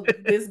it. know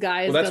this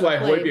guy well, is that's gonna why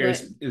play, Hoiberg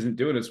but isn't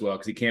doing as well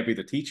because he can't be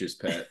the teacher's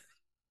pet.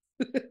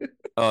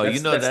 Oh,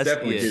 That's that's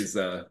definitely yeah, his.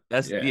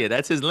 that's Yeah, yeah,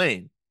 that's his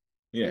lane.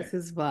 yeah. that's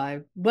his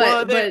vibe.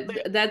 Well,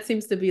 But that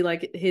seems to be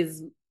like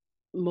his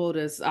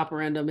modus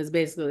operandum is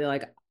basically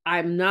like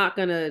I'm not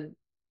gonna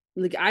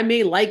like I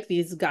may like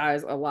these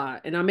guys a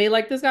lot and I may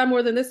like this guy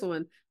more than this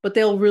one, but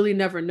they'll really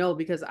never know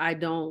because I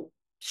don't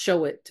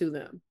show it to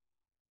them.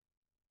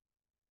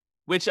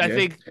 which I Yeah,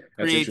 think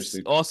that's creates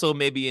interesting. also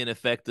maybe an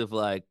effect of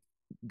like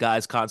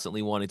guys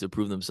constantly wanting to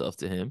prove themselves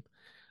to him.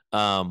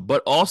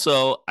 But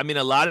also, I mean,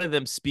 a lot of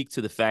them speak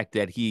to the fact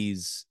that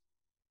he's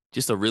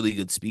just a really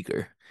good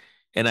speaker.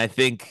 And I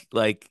think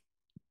like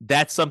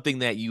that's something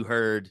that you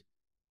heard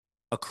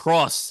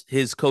across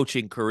his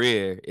coaching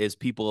career is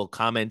people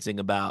commenting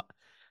about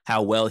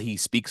how well he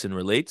speaks and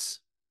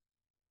relates.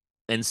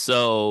 And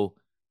so,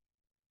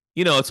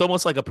 it's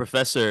almost like a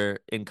professor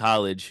in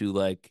college who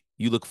like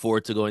you look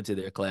forward to going to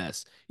their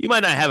class. You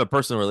might not have a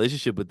personal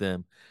relationship with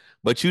them,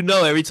 but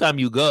every time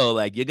you go,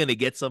 like you're gonna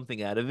get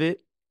something out of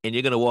it and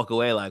you're gonna walk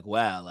away like,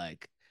 wow,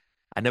 like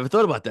I never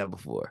thought about that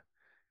before.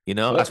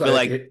 Well, I that's feel why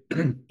like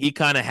he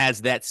kind of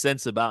has that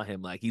sense about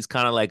him. Like he's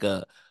kind of like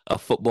a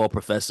football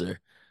professor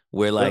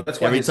where well, like that's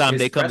why every time his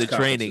they come press to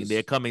training,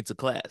 they're conferences, coming to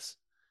class.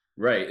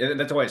 right, and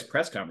that's why his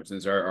press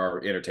conferences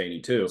are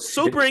entertaining too.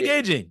 Super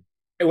engaging.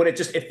 And when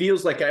it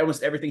feels like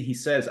almost everything he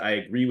says, I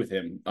agree with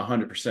him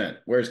 100%.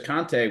 Whereas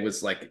Conte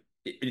was like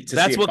to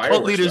That's see what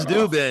cult fireworks leaders went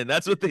do, off. Ben.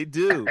 That's what they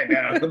do.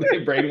 I know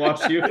they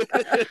brainwash you.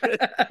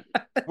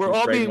 We're He's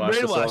all being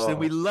brainwashed us brainwashed and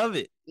we all. love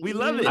it. We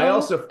love it. I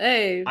also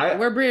Hey, I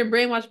we're being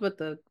brainwashed, but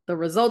the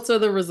results are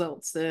the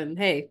results. And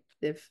hey,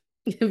 if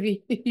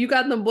you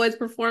got them boys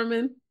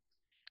performing,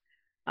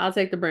 I'll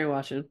take the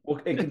brainwashing.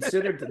 Well, and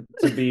considered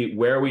to be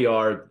where we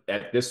are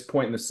at this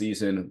point in the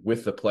season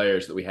with the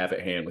players that we have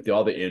at hand, with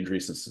all the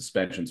injuries and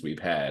suspensions we've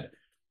had,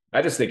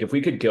 I just think if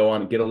we could go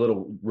on and get a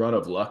little run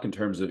of luck in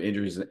terms of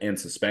injuries and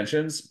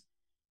suspensions,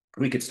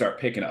 we could start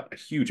picking up a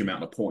huge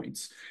amount of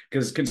points.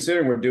 Because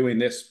considering we're doing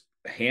this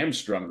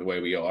hamstrung the way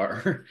we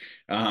are,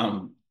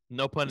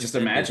 No pun just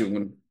intended. imagine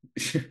when,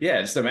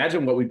 yeah, just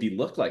imagine what we'd be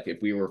looked like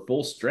if we were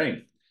full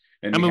strength.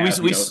 And I mean, have,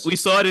 we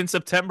saw it in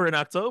September and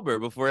October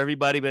before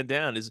everybody went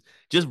down. Is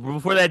just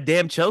before that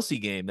damn Chelsea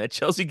game. That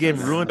Chelsea game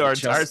ruined our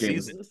entire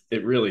season.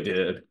 It really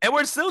did, and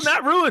we're still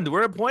not ruined.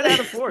 We're a point out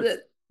of fourth.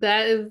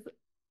 That is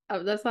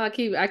that's how I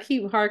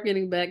keep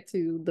harkening back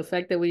to the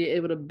fact that we were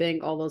able to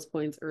bank all those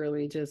points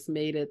early. Just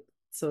made it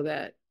so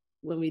that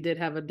when we did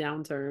have a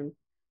downturn,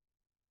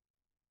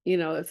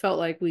 it felt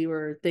like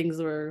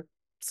things were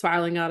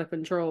spiraling out of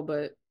control,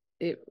 but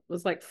it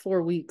was like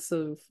 4 weeks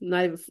of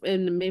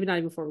and maybe not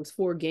even 4 weeks,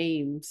 4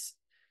 games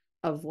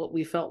of what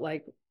we felt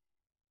like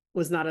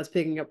was not us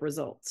picking up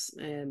results.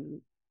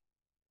 And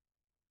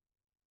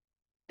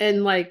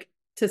like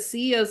to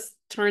see us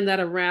turn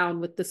that around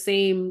with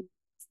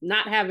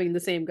not having the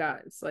same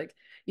guys. Like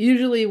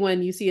usually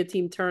when you see a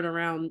team turn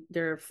around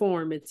their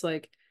form, it's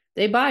like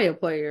they buy a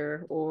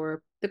player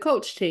or the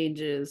coach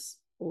changes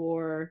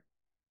or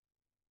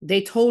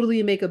they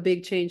totally make a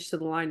big change to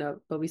the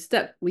lineup, but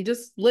we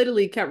just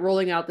literally kept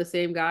rolling out the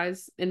same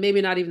guys, and maybe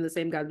not even the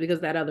same guys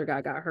because that other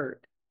guy got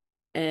hurt.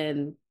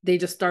 And they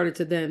just started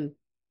to then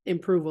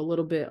improve a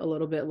little bit,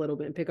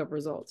 and pick up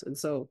results. And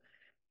so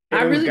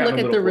I really look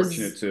at the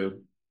fortunate too.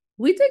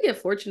 We did get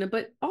fortunate,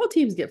 but all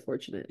teams get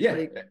fortunate.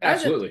 Yeah,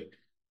 absolutely.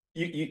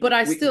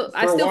 I still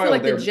feel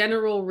like the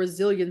general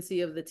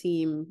resiliency of the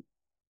team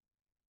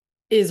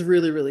is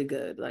really, really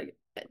good. Like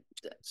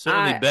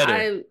certainly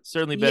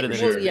better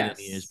than in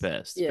years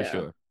past, for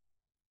sure.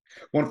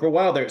 Well, for a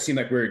while there, it seemed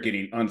like we were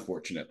getting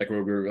unfortunate. Like we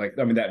were like,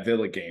 I mean, that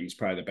Villa game is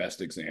probably the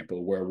best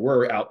example where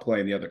we're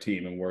outplaying the other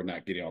team and we're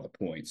not getting all the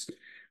points.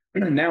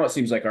 Now it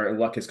seems like our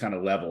luck has kind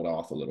of leveled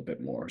off a little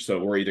bit more.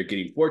 So we're either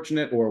getting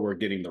fortunate or we're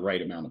getting the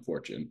right amount of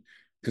fortune.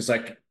 Because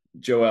like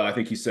Joel, I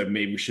think he said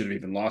maybe we should have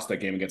even lost that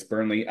game against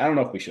Burnley. I don't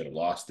know if we should have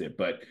lost it,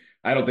 but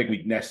I don't think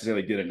we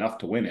necessarily did enough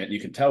to win it. You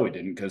can tell we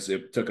didn't because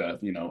it took a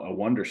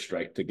wonder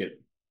strike to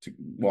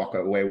walk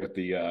away with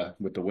the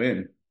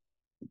win.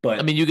 But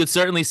I mean, you could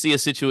certainly see a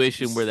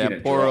situation where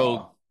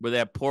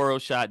that Porro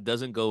shot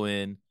doesn't go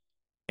in,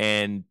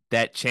 and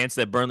that chance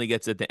that Burnley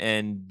gets at the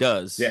end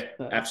does. Yeah,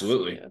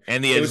 absolutely. Yeah.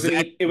 And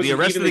the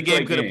rest of the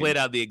game could have played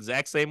out the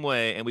exact same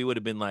way, and we would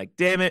have been like,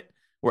 "Damn it,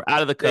 we're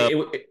out of the cup."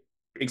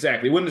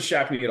 Exactly. It wouldn't have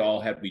shocked me at all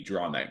had we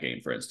drawn that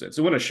game, for instance.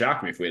 It wouldn't have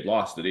shocked me if we had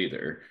lost it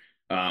either.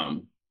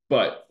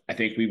 But I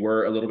think we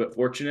were a little bit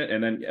fortunate,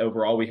 and then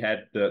overall we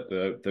had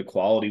the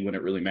quality when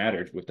it really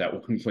mattered with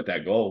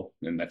that goal,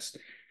 and that's.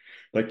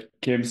 Like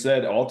Kim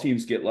said, all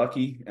teams get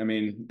lucky. I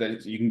mean,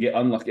 you can get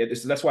unlucky.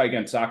 That's why,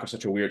 again, soccer is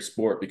such a weird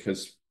sport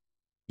because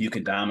you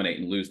can dominate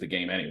and lose the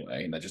game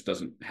anyway, and that just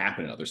doesn't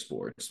happen in other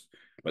sports.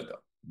 But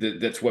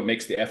that's what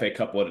makes the FA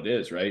Cup what it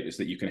is, right? Is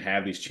that you can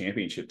have these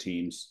championship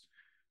teams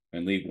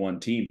and League One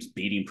teams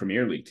beating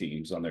Premier League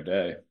teams on their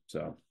day.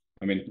 So,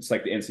 I mean, it's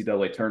like the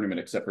NCAA tournament,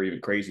 except for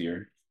even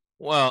crazier.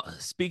 Well,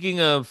 speaking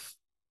of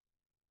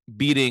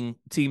beating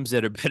teams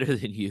that are better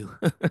than you,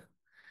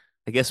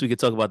 I guess we could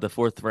talk about the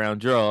fourth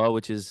round draw,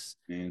 which is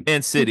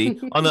Man City.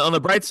 on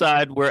the bright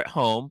side, we're at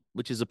home,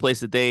 which is a place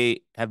that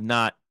they have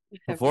not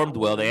performed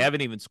well. They haven't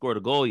even scored a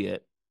goal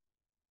yet.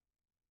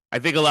 I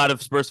think a lot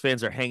of Spurs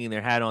fans are hanging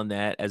their hat on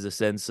that as a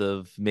sense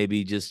of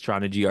maybe just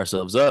trying to G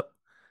ourselves up.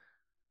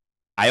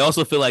 I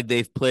also feel like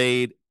they've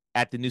played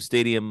at the new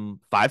stadium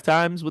 5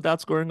 times without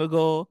scoring a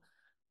goal.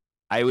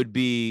 I would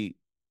be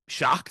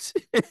shocked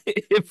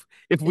if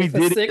we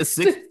did it the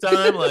 6th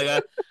time.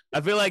 Like I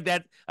feel like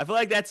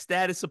that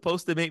stat is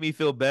supposed to make me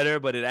feel better,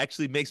 but it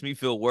actually makes me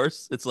feel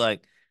worse. It's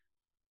like,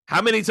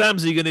 how many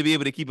times are you going to be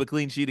able to keep a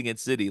clean sheet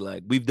against City?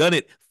 Like, we've done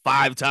it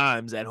 5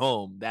 times at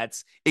home.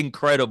 That's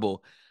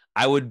incredible.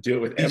 I would do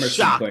it with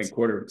Emerson playing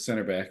quarter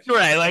center back.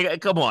 Right.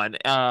 Like, come on.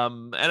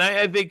 And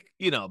I think,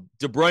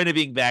 De Bruyne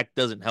being back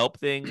doesn't help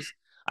things.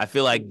 I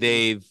feel like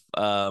they've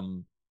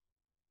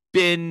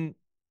been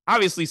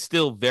obviously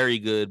still very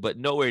good, but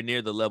nowhere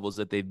near the levels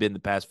that they've been the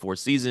past 4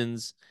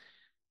 seasons.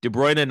 De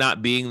Bruyne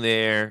not being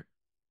there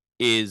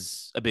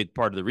is a big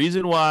part of the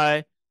reason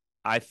why.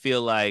 I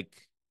feel like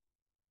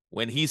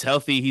when he's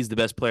healthy, he's the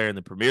best player in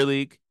the Premier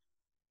League.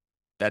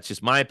 That's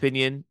just my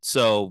opinion.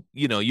 So,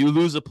 you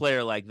lose a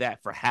player like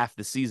that for half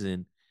the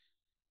season,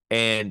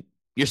 and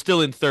you're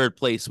still in 3rd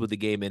place with the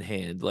game in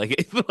hand. Like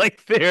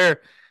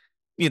they're,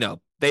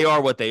 they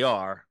are what they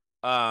are.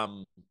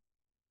 I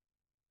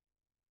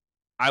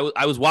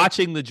was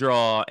watching the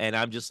draw, and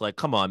I'm just like,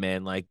 come on,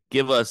 man. Like,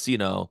 give us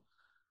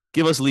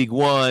League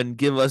One,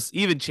 give us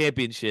even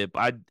Championship.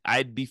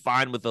 I'd be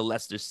fine with a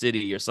Leicester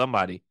City or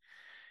somebody.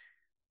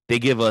 They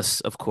give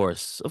us, of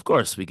course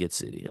we get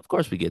City. Of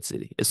course we get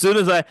City. As soon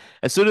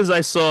as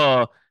I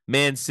saw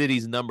Man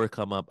City's number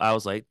come up, I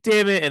was like,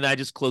 damn it, and I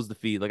just closed the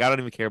feed. Like, I don't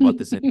even care about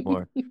this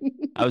anymore.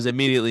 I was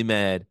immediately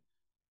mad.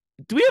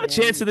 Do we have a Yeah.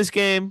 chance in this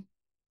game?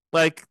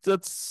 Like,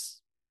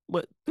 that's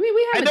what I mean,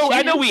 we have a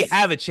I know we chance.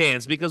 have a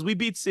chance because we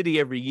beat City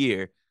every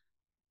year.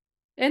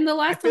 And the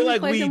I last feel time we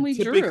like played them, we we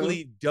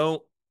typically drew.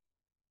 don't.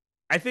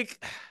 I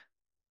think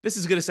this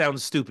is gonna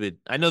sound stupid.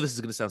 I know this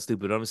is gonna sound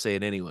stupid. I'm gonna say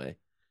it anyway.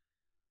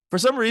 For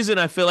some reason,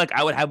 I feel like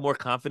I would have more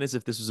confidence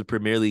if this was a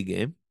Premier League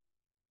game,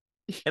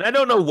 and I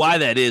don't know why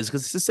that is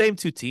because it's the same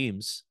two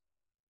teams,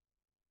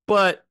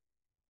 but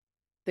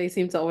They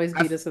seem to always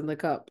I beat us in the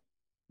cup.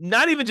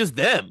 not even just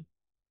them.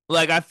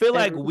 Like I feel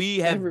like we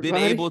have been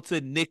Everybody. able to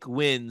nick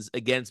wins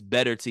against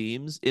better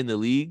teams in the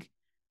league.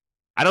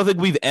 I don't think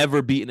we've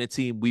ever beaten a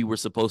team we were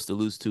supposed to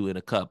lose to in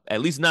a cup,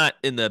 at least not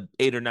in the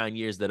 8 or 9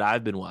 years that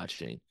I've been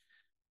watching.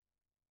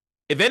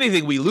 If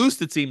anything, we lose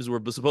to teams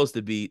we're supposed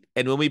to beat.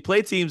 And when we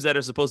play teams that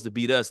are supposed to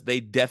beat us, they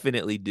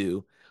definitely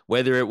do.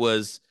 Whether it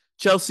was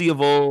Chelsea of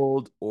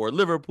old or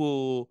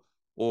Liverpool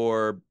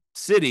or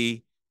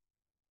City,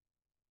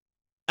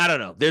 I don't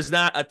know. There's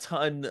not a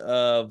ton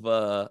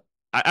of.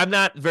 I'm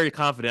not very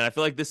confident. I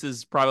feel like this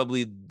is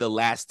probably the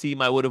last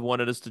team I would have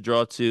wanted us to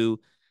draw to.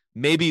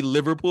 Maybe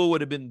Liverpool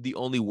would have been the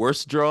only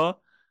worst draw,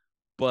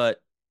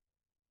 but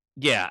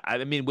yeah,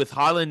 I mean, with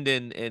Haaland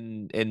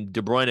and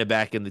De Bruyne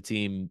back in the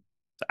team,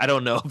 I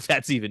don't know if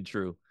that's even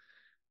true.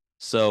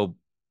 So,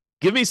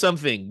 give me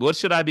something. What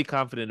should I be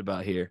confident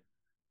about here?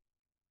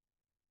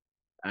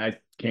 I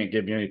can't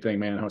give you anything,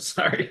 man. I'm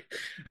sorry.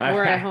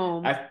 We're at I,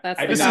 home. I, That's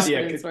I the This just, is yeah,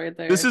 confidence right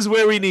this there. is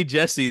where we need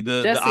Jesse,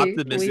 the Jesse,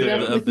 optimist we too. of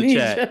definitely the need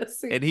chat,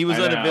 Jesse. and he was I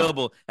know.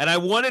 unavailable. And I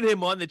wanted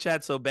him on the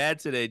chat so bad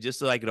today, just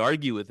so I could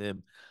argue with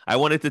him. I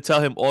wanted to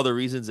tell him all the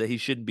reasons that he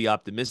shouldn't be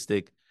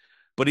optimistic,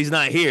 but he's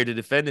not here to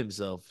defend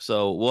himself.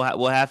 So we'll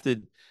have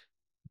to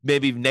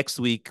maybe next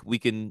week we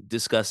can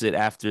discuss it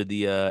after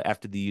the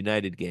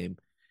United game.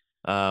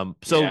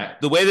 So Yeah.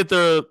 the way that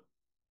the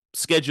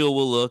schedule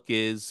will look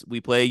is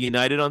we play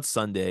United on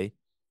Sunday,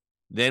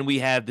 then we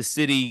have the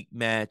City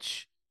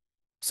match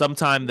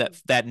sometime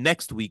that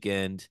next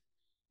weekend,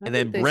 I and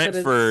think then they said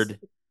it's. Brentford.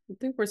 I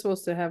think we're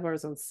supposed to have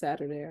ours on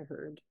Saturday. I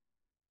heard.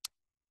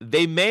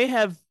 They may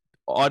have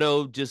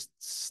auto just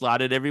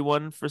slotted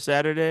everyone for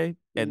Saturday,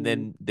 and Mm.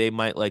 then they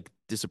might like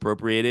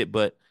disappropriate it.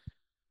 But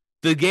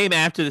the game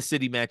after the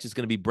City match is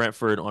going to be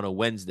Brentford on a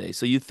Wednesday.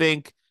 So you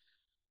think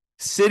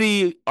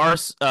City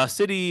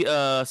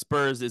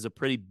Spurs is a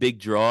pretty big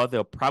draw.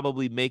 They'll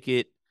probably make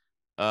it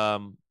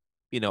um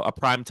a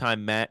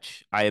primetime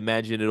match. I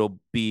imagine it'll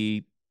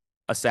be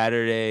a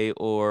Saturday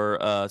or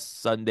a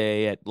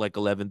Sunday at like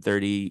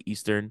 11:30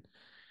 Eastern.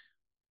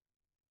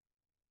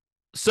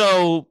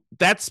 So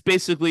that's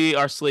basically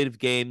our slate of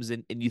games,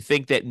 and you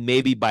think that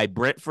maybe by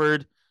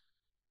Brentford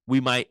we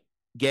might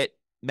get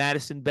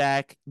Madison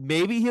back.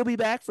 Maybe he'll be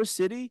back for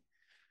City.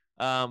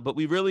 But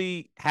we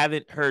really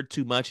haven't heard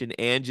too much, and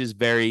Ange is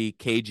very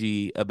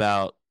cagey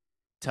about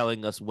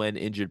telling us when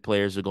injured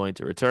players are going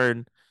to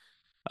return.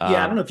 Yeah, I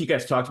don't Um, know if you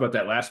guys talked about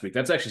that last week.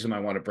 That's actually something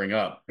I want to bring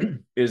up.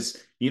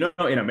 Is in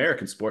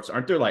American sports,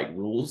 aren't there like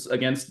rules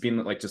against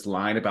being like just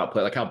lying about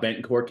play, like how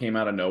Bentoncourt came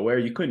out of nowhere?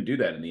 You couldn't do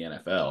that in the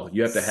NFL.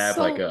 You have to have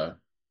like So, a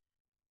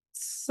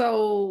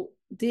so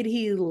did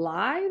he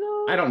lie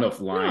I though? don't know if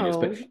lying is,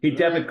 but No. he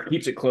definitely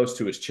keeps it close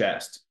to his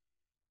chest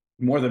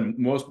more than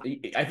most.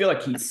 I feel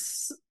like he,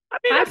 S- I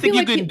mean, I I think feel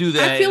you like can he. do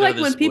I that feel in like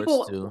other when sports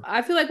people. too.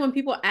 I feel like when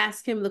people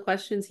ask him the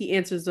questions, he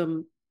answers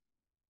them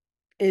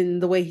in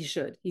the way he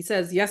should. He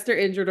says, "Yes, they're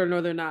injured," or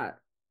 "No, they're not,"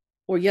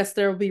 or "Yes,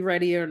 they'll be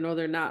ready," or "No,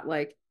 they're not."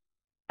 Like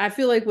I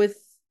feel like with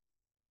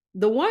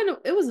the one,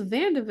 it was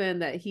Van de Ven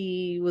that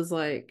he was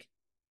like.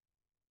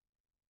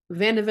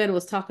 Van de Ven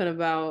was talking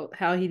about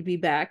how he'd be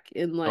back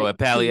in Oh, like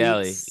at two Pally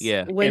Alley, weeks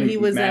yeah. when he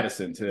and was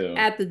Madison too.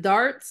 at the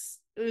darts.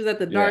 It was at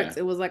the darts.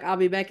 Yeah. It was like, I'll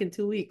be back in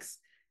 2 weeks.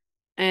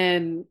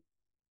 And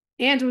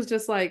Andrew was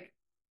just like,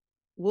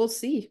 we'll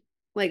see.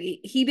 Like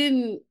he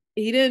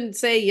didn't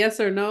say yes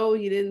or no.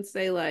 He didn't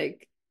say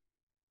like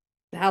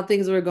how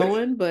things were But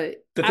going,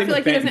 but the I thing feel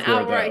with like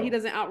Bentoncourt he though,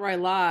 doesn't outright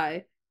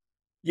lie.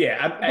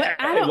 yeah, But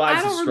I lies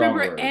is a don't strong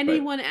remember word, but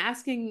anyone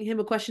asking him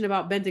a question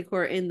about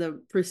Bentoncourt in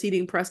the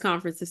preceding press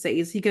conference to say,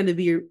 is he going to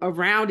be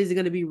around? Is he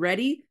going to be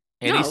ready?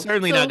 And he's No,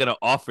 certainly not he'll going to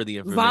offer the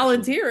information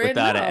volunteer it.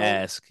 without a No,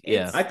 ask.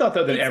 Yeah. I thought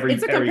though that it's a every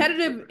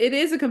competitive. It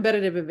is a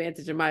competitive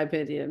advantage in my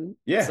opinion.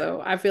 yeah.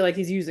 So I feel like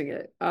he's using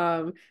it.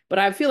 But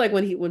I feel like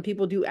when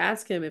people do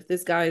ask him if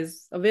this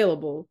guy's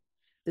available,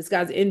 this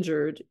guy's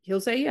injured, he'll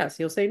say yes.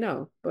 He'll say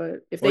no.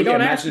 But if Well, they yeah,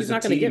 don't ask, he's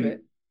not going to give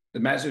it.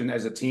 imagine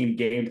as a team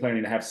game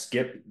planning to have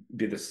Skip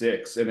be the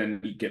six, and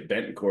then you get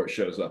Bentoncourt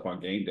shows up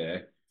on game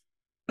day.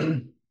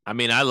 I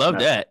mean, I love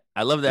that.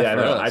 I love that Yeah, I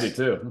for know. I do us.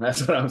 too.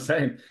 That's what I'm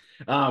saying.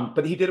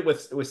 But he did it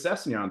with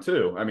Sessegnon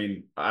too. I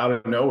mean, out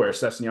of nowhere,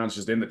 Sessegnon's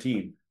just in the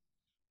team.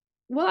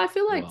 Well, I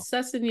feel like Well,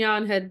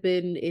 Sessegnon had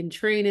been in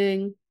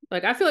training.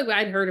 Like I feel like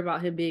I'd heard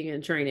about him being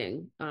in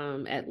training,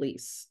 at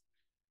least.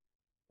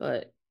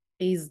 But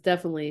he's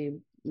definitely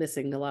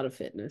missing a lot of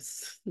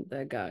fitness.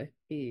 That guy.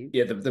 He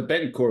Yeah, the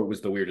Bentoncourt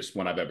was the weirdest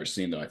one I've ever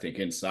seen, though, I think,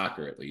 in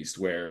soccer at least,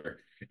 where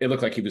it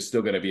looked like he was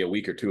still going to be a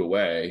week or two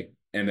away.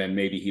 and then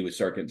maybe he would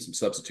start getting some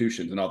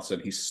substitutions, and all of a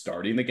sudden he's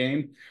starting the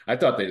game. I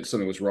thought that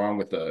something was wrong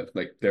with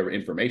their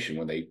information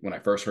when I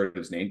first heard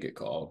his name get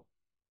called.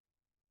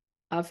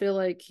 I feel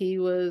like he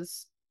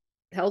was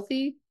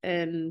healthy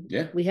and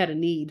Yeah. we had a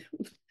need.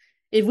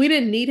 If we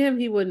didn't need him,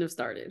 he wouldn't have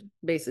started,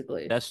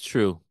 basically. That's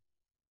true.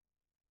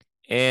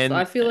 So I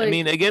And feel I like,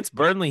 mean, against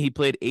Burnley, he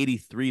played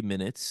 83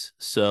 minutes.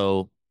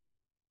 So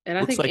and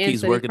I looks think like Ange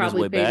he's said he working his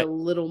probably way paid a back.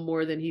 little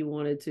more than he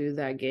wanted to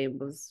that game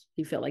was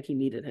he felt like he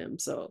needed him.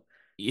 So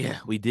Yeah,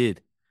 we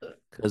did.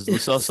 Because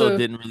Lusoso so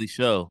didn't really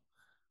show.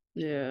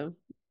 yeah.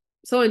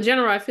 So in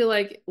general, I feel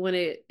like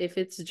if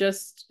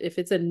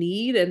it's a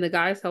need and the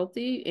guy's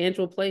healthy, Ange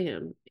will play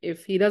him.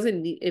 If he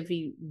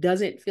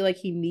doesn't feel like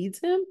he needs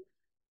him,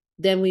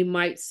 then we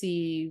might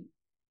see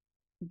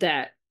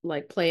that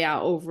like play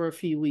out over a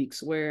few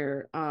weeks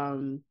where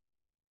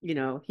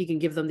he can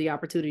give them the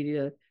opportunity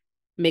to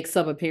make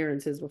sub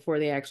appearances before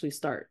they actually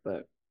start.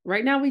 But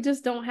right now we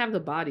just don't have the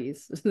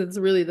bodies. That's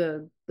really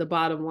the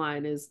bottom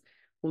line is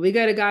when we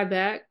get a guy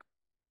back,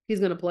 he's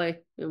gonna play.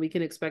 And we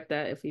can expect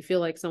that. If we feel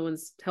like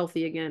someone's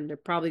healthy again, they're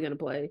probably gonna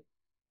play.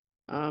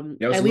 Yeah,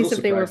 I was a little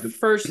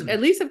surprised.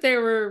 At least if they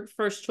were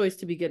first choice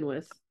to begin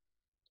with.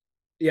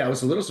 Yeah, I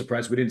was a little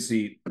surprised we didn't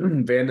see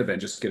Van de Ven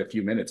just get a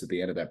few minutes at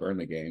the end of that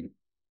Burnley game.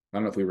 I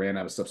don't know if we ran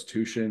out of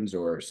substitutions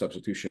or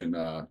substitution.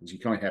 You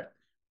can only have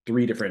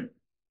 3 different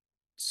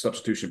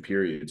substitution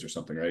periods or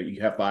something, right? You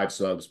have 5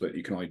 subs, but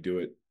you can only do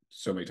it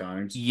so many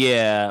times.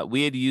 Yeah,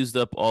 we had used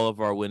up all of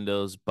our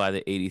windows by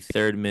the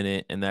 83rd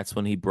minute, and that's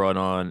when he brought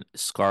on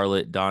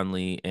Scarlett,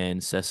 Donley, and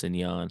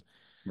Sessegnon.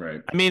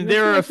 Right. I mean, And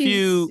I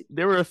feel like he's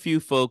there were a few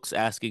folks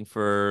asking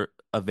for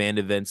a Van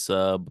de Ven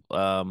sub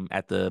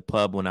at the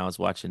pub when I was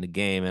watching the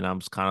game, and I'm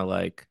just kind of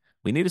like,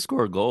 we need to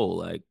score a goal.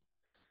 Like,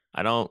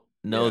 I don't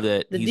know Yeah.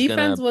 that the he's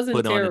defense gonna wasn't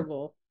put on an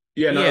terrible.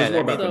 Yeah, no, it was yeah. more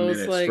I about mean, the So it's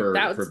minutes like for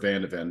that's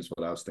Van de Ven is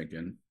what I was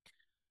thinking.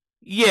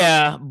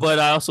 yeah, but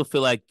I also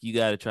feel like you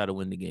got to try to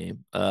win the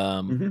game.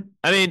 Mm-hmm.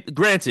 I mean,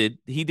 granted,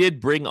 he did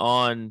bring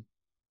on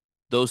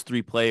those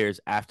 3 players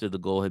after the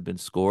goal had been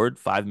scored,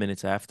 5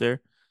 minutes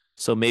after.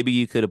 So maybe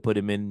you could have put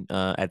him in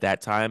at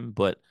that time,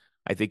 but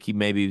I think he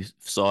maybe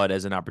saw it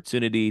as an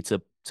opportunity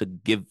to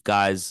give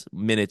guys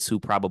minutes who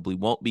probably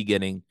won't be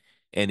getting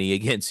any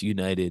against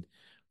United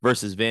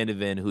versus Van de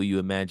Ven, who you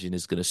imagine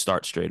is going to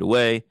start straight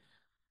away.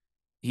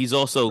 He's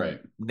also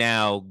Right.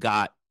 now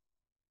got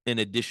an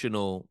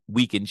additional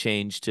week and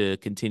change to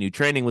continue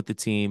training with the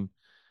team.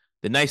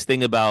 The nice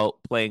thing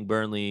about playing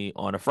Burnley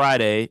on a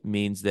Friday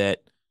means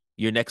that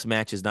your next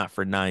match is not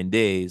for 9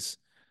 days.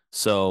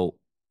 So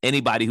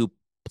anybody who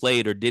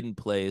played or didn't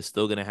play is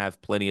still going to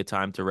have plenty of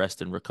time to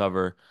rest and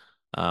recover,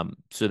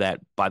 so that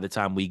by the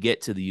time we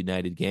get to the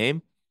United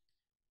game,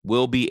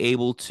 we'll be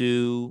able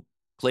to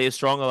play as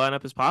strong a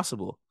lineup as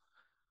possible.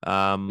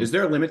 Is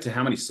there a limit to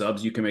how many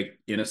subs you can make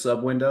in a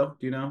sub window?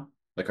 Do you know?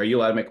 Like, are you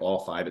allowed to make all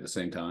 5 at the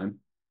same time?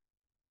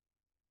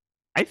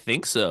 I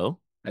think so.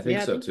 I think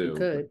yeah, I so think you too. But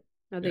could.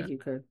 I yeah, think you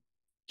could.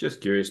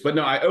 just curious. But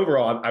no,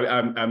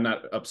 I'm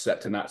not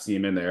upset to not see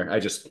him in there.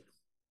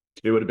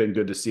 It would have been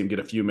good to see him get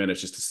a few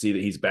minutes just to see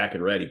that he's back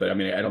and ready. But I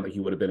mean, I don't think he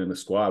would have been in the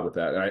squad with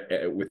that.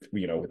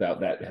 Without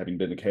that having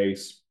been the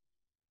case.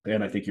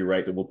 And I think you're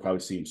right that we'll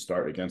probably see him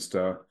start against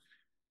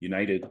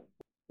United.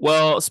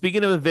 Well,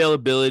 speaking of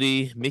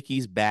availability,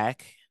 Mickey's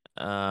back.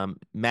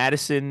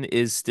 Madison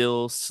is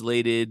still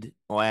slated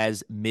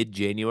as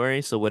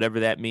mid-January, so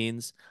whatever that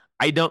means.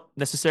 I don't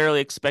necessarily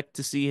expect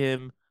to see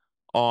him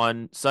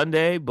on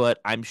Sunday,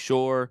 but I'm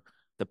sure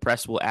the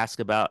press will ask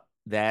about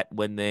that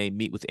when they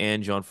meet with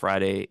Ange on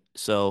Friday.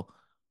 So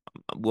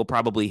we'll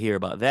probably hear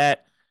about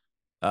that.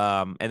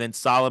 And then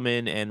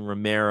Solomon and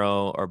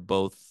Romero are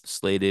both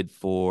slated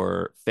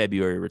for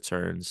February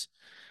returns.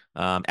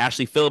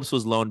 Ashley Phillips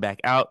was loaned back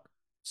out,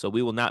 so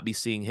we will not be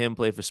seeing him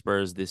play for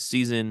Spurs this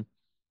season.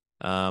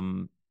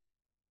 Um,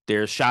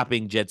 they're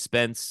shopping Jed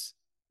Spence.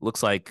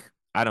 Looks like,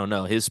 I don't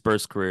know, his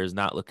Spurs career is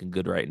not looking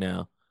good right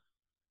now.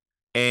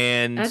 I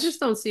And just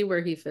don't see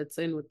where he fits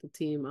in with the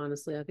team,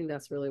 honestly. I think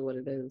that's really what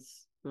it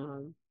is.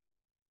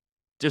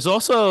 there's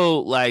also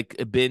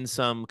like been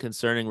some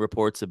concerning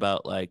reports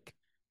about like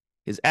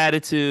his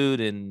attitude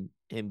and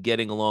him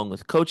getting along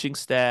with coaching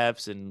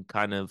staffs and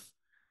kind of,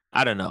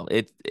 I don't know.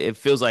 It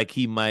feels like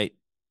he might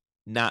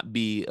not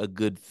be a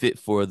good fit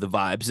for the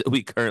vibes that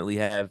we currently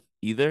have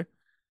either.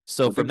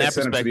 So I think from they that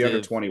sent him to the under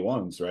perspective,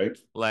 21s, right?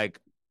 like,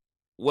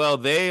 well,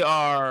 they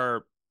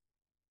are.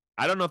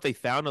 I don't know if they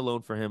found a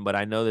loan for him, but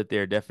I know that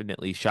they're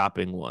definitely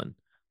shopping one.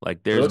 Like,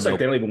 It there's looks like no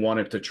they don't even want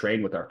him to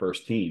train with our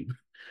first team.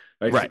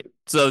 Like right.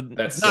 So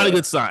that's not a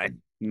good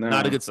sign.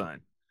 Not a no. good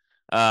sign.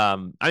 I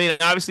mean,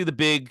 obviously the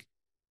big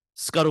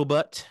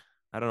scuttlebutt.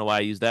 I don't know why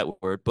I use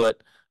that word,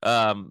 but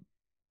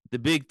the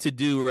big to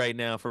do right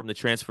now from the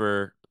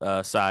transfer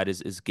side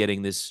is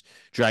getting this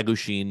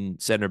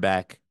Dragusin center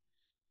back,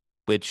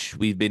 which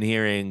we've been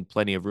hearing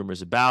plenty of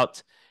rumors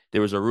about.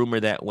 There was a rumor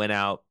that went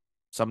out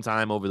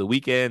sometime over the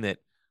weekend that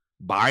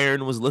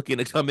Bayern was looking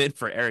to come in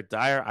for Eric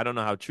Dyer. I don't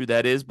know how true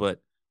that is,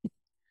 but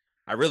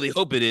I really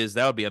hope it is.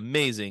 That would be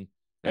amazing.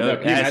 I It know.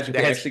 Can you has, imagine if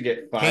it they has actually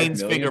get 5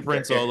 Kane's million for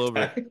fingerprints all Eric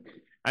over. Dye?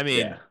 I mean,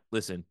 Yeah.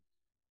 listen.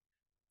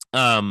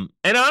 And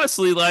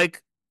honestly,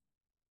 like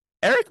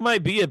Eric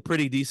might be a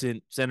pretty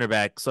decent center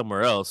back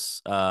somewhere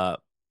else. I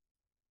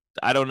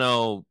don't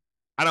know.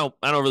 I don't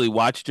really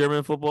watch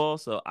German football,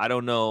 so I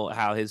don't know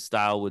how his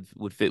style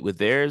would fit with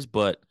theirs,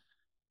 but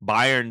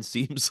Bayern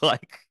seems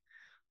like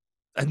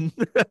a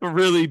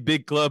really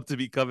big club to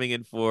be coming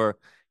in for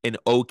an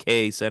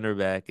okay center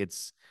back.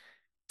 It's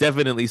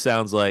definitely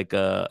sounds like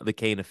the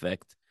Kane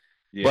effect.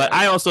 But Yeah.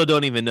 I also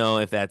don't even know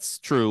if that's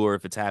true or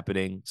if it's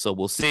happening. So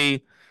we'll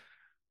see.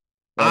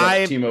 What about I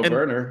Timo am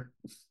Werner?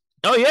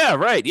 Oh yeah,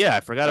 right. Yeah,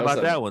 I forgot That was about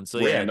a that one. So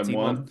yeah, random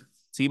one.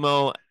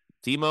 Timo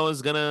Timo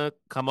is gonna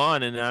come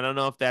on, and I don't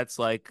know if that's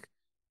like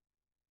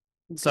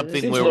Good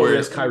something Seems where low we're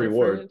risk, high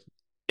reward. indifferent.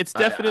 it's I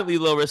definitely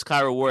low risk,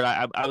 high reward.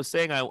 I was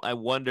saying I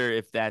wonder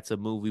if that's a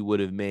move we would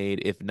have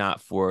made if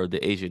not for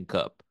the Asian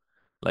Cup.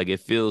 Like it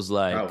feels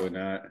probably like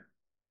not.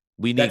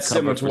 we need That's cover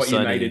similar to for what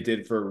United Sonny.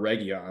 did for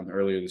Region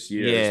earlier this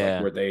year. It's like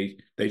Yeah. where they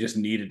just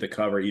needed the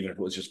cover, even if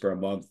it was just for a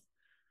month.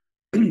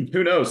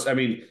 Who knows? I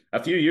mean,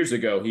 a few years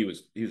ago he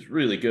was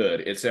really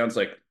good. It sounds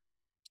like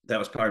that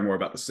was probably more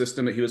about the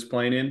system that he was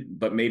playing in,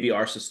 but maybe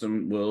our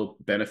system will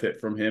benefit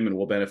from him and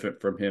we'll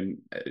benefit from him,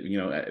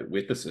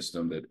 with the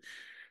system that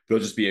they'll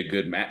just be a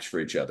good match for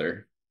each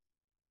other.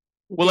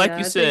 Well, like Yeah,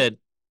 you I think said,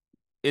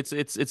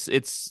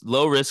 it's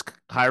low risk,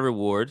 high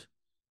reward.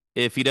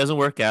 If he doesn't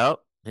work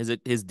out,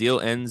 his deal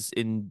ends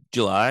in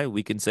July.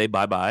 We can say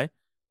bye bye.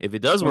 If it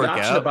does Well, work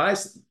out,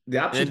 the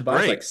option then to buy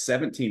is like great.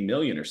 17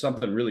 million or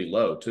something really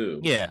low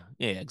too. Yeah,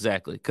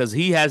 exactly. Because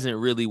he hasn't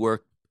really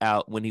worked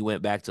out when he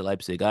went back to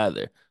Leipzig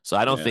either. So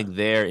I don't Yeah, think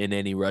they're in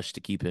any rush to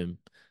keep him.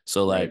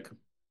 So right. like,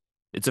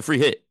 it's a free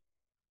hit.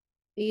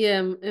 yeah,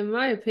 in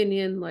my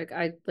opinion, like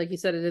you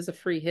said, it is a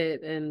free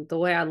hit, and the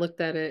way I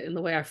looked at it and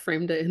the way I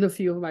framed it in a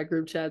few of my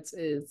group chats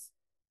is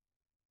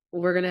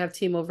we're gonna have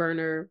Timo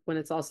Werner when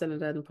it's all said and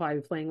done,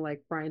 probably playing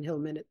like Brian Hill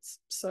minutes.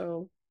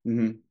 So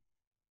Mm-hmm.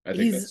 I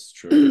think he's that's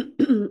true.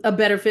 a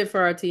better fit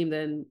for our team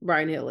than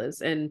Brian Hill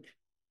is, and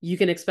you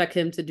can expect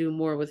him to do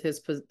more with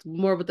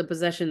more with the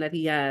possession that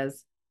he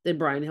has than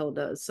Brian Hill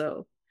does.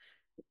 So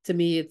to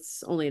me,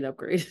 it's only an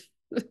upgrade.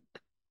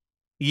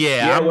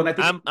 Yeah, Yeah, well, I'm I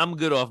think I'm I'm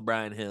good off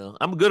Brian Hill.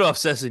 I'm good off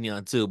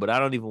Sessignon too, but I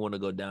don't even want to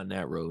go down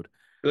that road.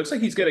 it looks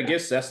like he's going to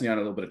give Sessegnon a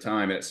little bit of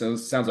time, and it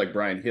sounds like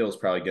Brian Hill's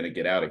probably going to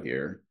get out of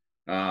here.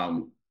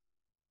 Um,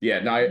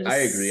 yeah, no, I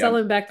Just agree. sell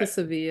him back to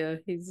Sevilla.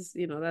 He's,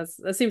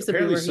 that seems to be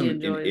Apparently where he some in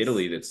enjoys.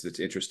 Italy that's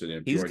interested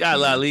in He's got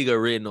La Fiorentina. Liga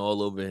written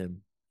all over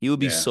him. He would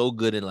be Yeah, so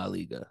good in La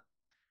Liga.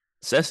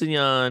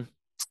 Sessignon,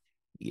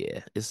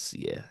 yeah.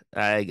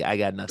 I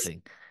got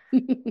nothing.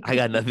 I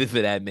got nothing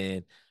for that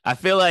man. I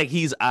feel like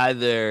he's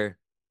either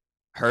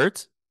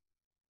hurt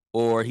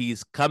or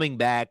he's coming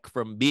back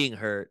from being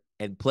hurt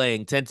and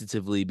playing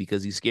tentatively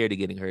because he's scared of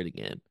getting hurt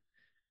again.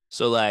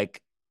 So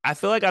like I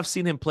feel like I've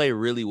seen him play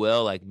really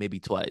well, like maybe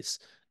twice.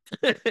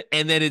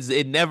 And then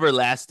it never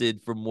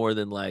lasted for more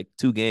than like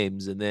 2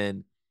 games. And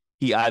then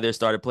he either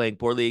started playing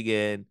poorly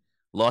again,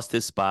 lost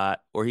his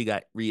spot, or he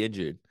got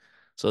re-injured.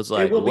 So it's it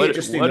like, will be what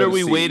interesting what though are to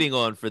we see. waiting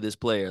on for this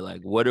player?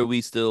 Like, what are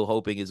we still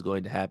hoping is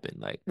going to happen?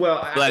 Like, Well,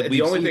 I feel like the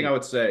we've only seen thing I it.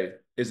 would say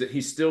is that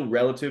he's still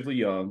relatively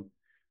young,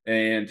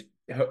 and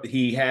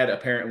he had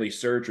apparently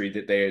surgery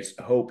that they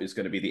hope is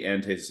going to be the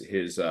end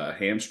his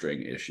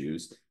hamstring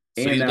issues,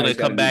 So and he's now gonna he's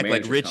got a come new back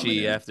like manager coming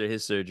Richie in. after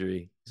his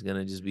surgery. He's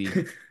gonna just be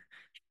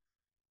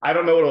I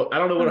don't know I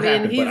what'll mean,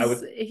 happen, but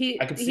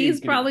I could see him he's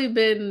getting. probably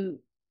been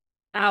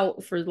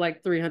out for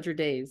like 300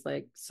 days.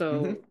 Like, Mhm.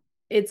 so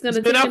it's he's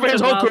gonna been take out him for a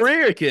his whole while.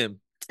 career, Kim.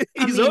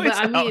 I He's mean, but always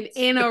I mean, out.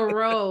 in a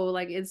row,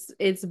 like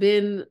it's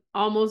been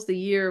almost a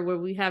year where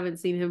we haven't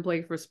seen him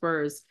play for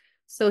Spurs.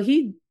 So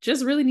he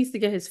just really needs to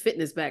get his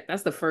fitness back.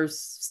 That's the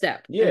first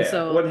step. And Yeah,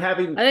 so when I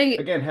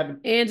think having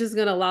Ange is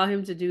gonna allow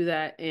him to do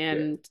that, yeah,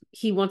 and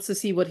he wants to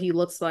see what he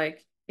looks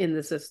like in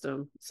the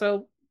system.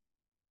 So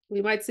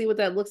we might see what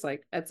that looks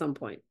like at some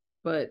point.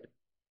 But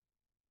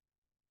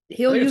I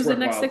he'll think it's use the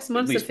next worthwhile six at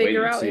months to least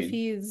figure waiting and out seeing.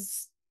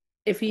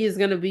 if he is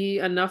going to be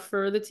enough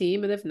for the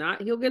team, and if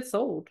not, he'll get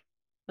sold.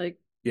 Like,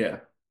 Yeah,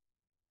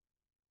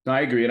 no,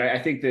 I agree, and I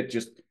think that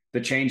just the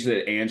change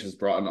that Ange has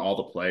brought in all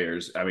the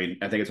players. I mean,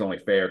 I think it's only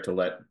fair to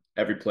let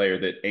every player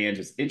that Ange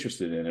is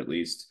interested in at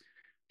least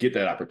get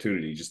that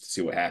opportunity just to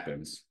see what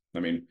happens. I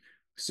mean,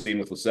 seen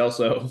with Lo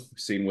Celso,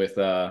 seen with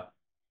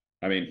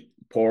I mean,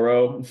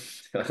 Porro.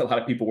 A lot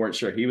of people weren't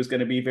sure he was going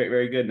to be very,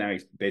 very good. Now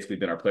he's basically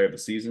been our player of the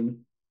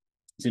season.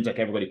 Seems like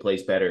everybody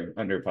plays better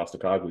under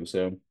Postacoglu,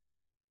 so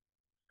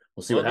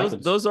we'll see Well, what those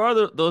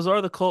happens. those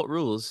are the cult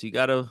rules. You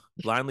gotta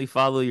blindly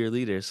follow your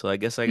leader. So I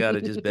guess I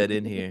gotta just bet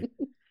in here.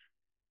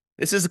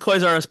 This is the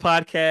Coys R Us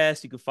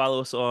podcast. You can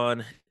follow us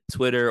on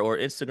Twitter or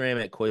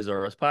Instagram at Coys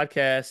R Us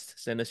podcast.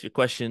 Send us your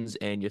questions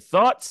and your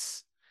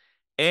thoughts.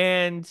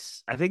 And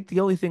I think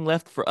the only thing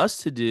left for us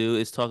to do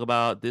is talk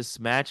about this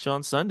match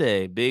on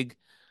Sunday. Big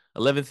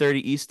 11:30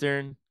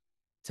 Eastern,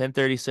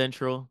 10:30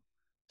 Central.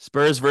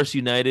 Spurs versus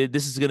United.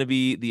 This is going to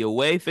be the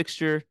away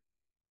fixture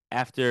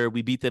after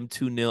we beat them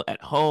 2-0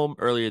 at home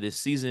earlier this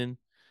season.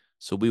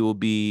 So we will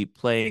be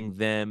playing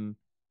them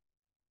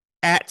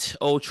at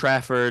Old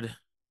Trafford.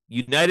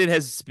 United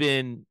has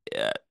been,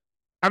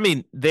 I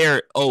mean,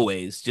 they're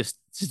always just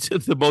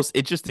the most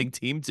interesting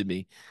team to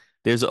me.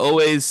 There's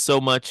always so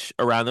much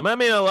around them. I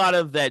mean, a lot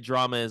of that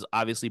drama is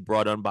obviously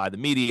brought on by the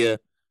media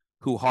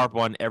who harp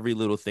on every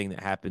little thing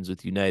that happens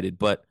with United.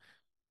 But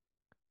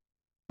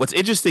what's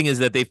interesting is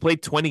that they've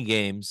played 20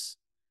 games,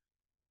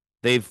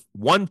 they've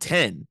won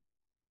 10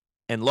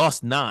 and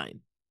lost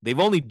 9. They've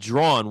only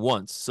drawn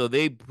once. So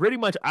they pretty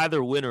much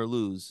either win or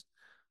lose.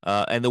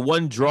 And the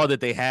one draw that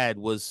they had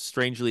was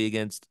strangely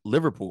against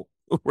Liverpool,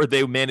 where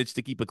they managed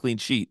to keep a clean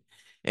sheet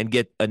and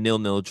get a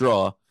 0-0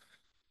 draw.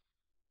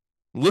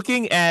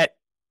 Looking at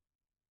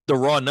the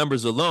raw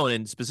numbers alone,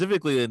 and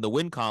specifically in the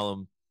win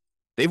column,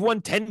 they've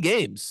won 10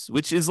 games,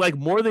 which is like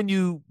more than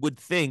you would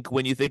think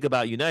when you think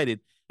about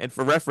United. And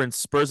for reference,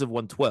 Spurs have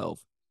won 12.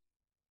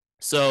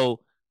 So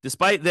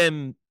despite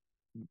them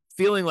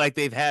feeling like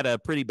they've had a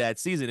pretty bad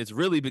season, it's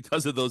really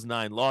because of those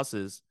 9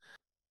 losses.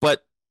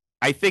 But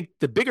I think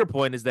the bigger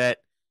point is that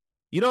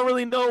you don't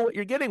really know what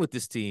you're getting with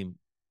this team.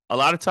 A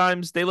lot of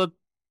times they look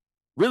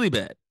really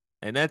bad,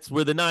 and that's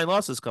where the 9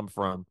 losses come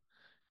from.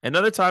 And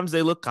other times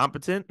they look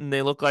competent and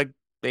they look like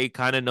they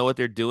kind of know what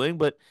they're doing,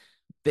 but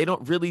they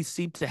don't really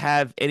seem to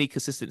have any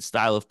consistent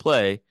style of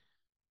play,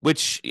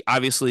 which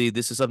obviously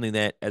this is something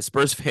that as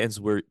Spurs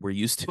fans we're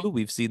used to.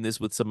 We've seen this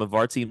with some of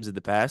our teams in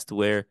the past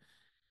where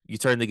you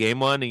turn the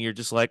game on and you're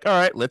just like, all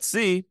right, let's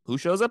see who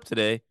shows up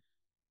today.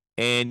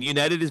 And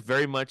United is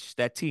very much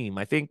that team.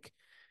 I think,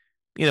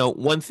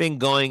 one thing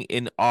going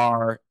in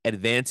our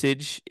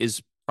advantage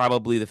is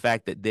probably the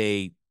fact that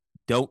they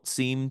don't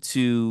seem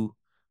to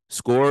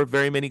score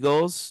very many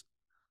goals.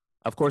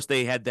 Of course,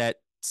 they had that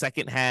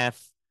second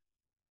half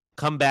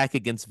comeback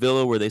against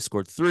Villa where they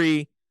scored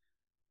 3,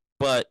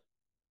 but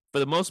for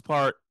the most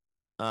part,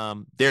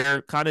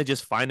 they're kind of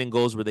just finding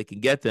goals where they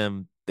can get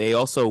them. They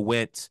also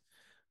went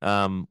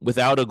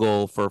without a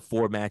goal for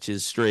 4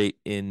 matches straight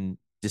in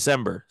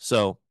December.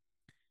 So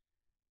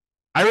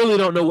I really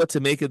don't know what to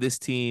make of this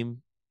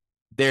team.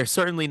 They're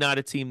certainly not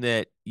a team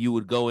that you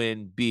would go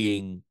in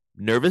being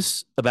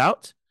nervous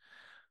about,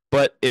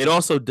 but it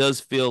also does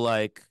feel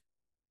like,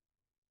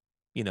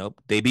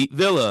 they beat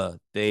Villa,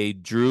 they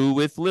drew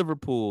with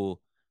Liverpool,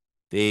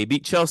 they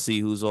beat Chelsea,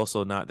 who's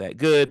also not that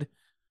good.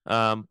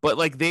 But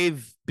like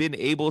they've been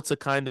able to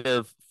kind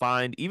of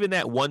find even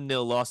that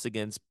 1-0 loss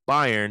against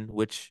Bayern,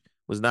 which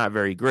was not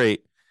very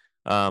great.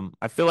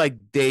 I feel like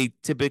they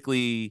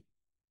typically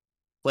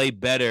play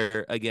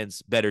better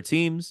against better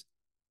teams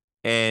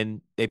and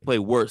they play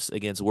worse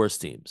against worse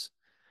teams.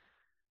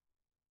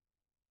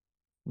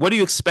 What are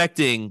you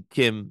expecting,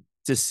 Kim,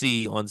 to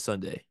see on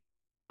Sunday?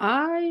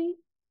 I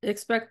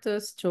expect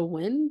us to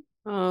win.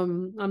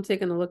 I'm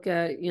taking a look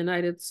at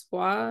United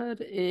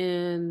squad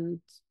and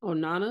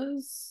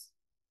Onana's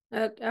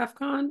at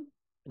AFCON.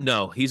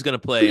 No, he's going to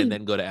play and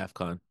then go to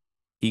AFCON.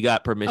 He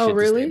got Oh, permission to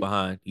stay really?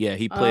 behind. Yeah,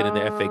 he played in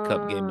the FA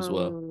Cup game as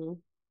well. Oh,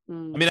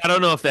 I mean, I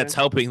don't know if that's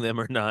okay. helping them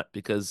or not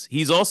because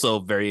he's also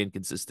very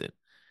inconsistent.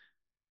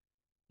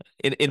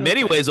 In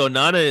many Okay. ways,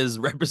 Onana is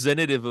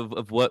representative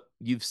of what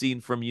you've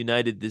seen from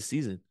United this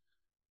season.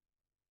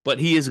 But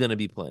he is going to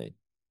be playing.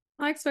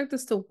 I expect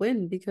us to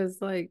win because,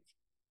 like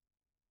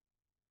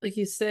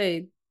you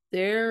say,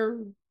 their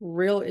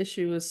real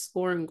issue is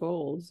scoring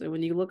goals. And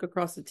when you look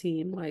across the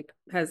team, like,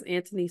 has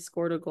Anthony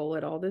scored a goal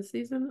at all this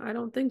season? I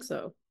don't think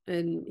so.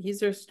 And he's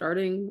their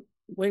starting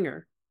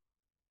winger.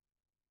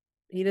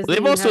 He doesn't They've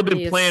even also have been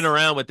any playing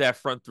around with that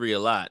front 3 a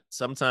lot.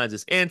 Sometimes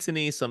it's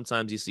Anthony,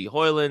 sometimes you see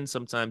Hoyland,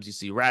 sometimes you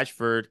see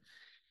Rashford.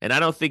 And I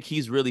don't think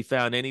he's really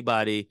found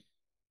anybody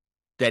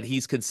that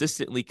he's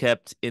consistently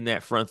kept in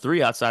that front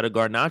 3 outside of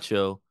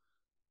Garnacho.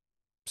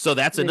 So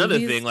that's I mean, another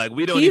thing. Like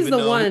we don't even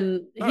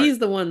know. He's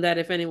the one that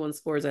if anyone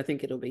scores, I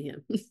think it'll be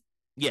him.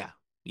 Yeah,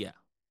 yeah.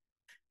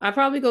 I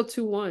probably go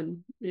 2-1.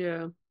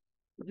 Yeah.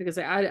 Like I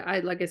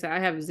said, I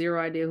have zero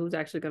idea who's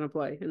actually gonna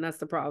play. And that's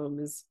the problem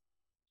is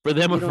For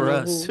them or you don't for know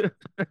us.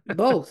 who.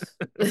 Both.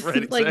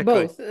 Right, Like exactly.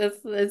 both.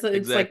 It's like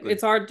Exactly.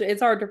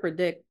 it's hard to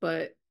predict,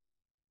 but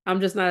I'm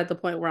just not at the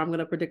point where I'm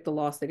gonna predict the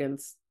loss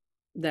against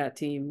that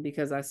team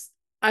because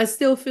I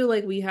still feel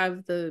like we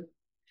have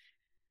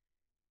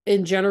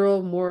in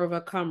general more of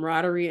a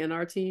camaraderie in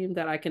our team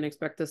that I can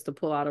expect us to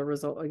pull out a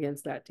result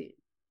against that team.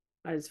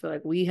 I just feel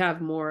like we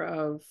have more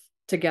of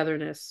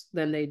togetherness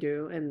than they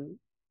do, and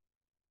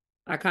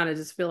I kind of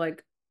just feel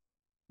like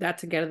that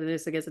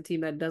togetherness against a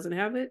team that doesn't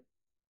have it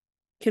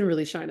can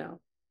really shine out.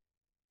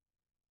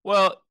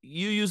 Well,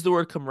 you use the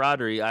word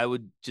camaraderie. I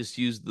would just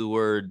use the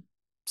word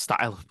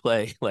style of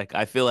play. Like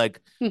I feel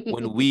like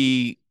when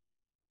we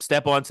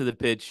step onto the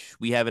pitch,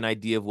 we have an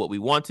idea of what we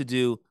want to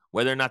do.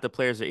 Whether or not the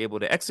players are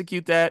able to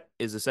execute that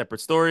is a separate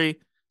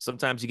story.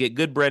 Sometimes you get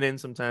good Brennan,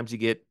 sometimes you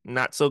get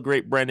not so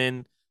great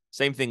Brennan.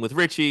 Same thing with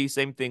Richie,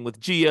 same thing with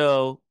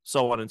Gio,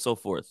 so on and so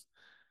forth.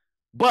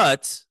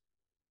 But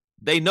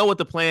they know what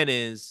the plan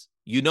is,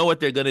 you know what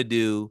they're gonna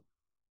do,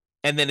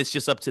 and then it's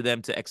just up to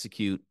them to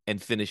execute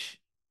and finish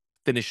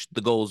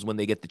the goals when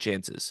they get the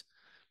chances.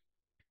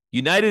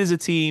 United is a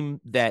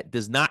team that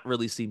does not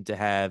really seem to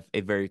have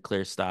a very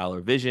clear style or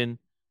vision.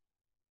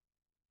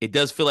 It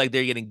does feel like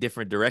they're getting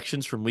different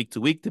directions from week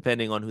to week,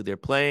 depending on who they're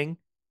playing,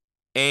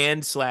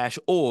 and slash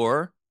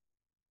or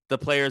the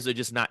players are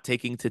just not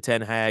taking to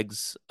Ten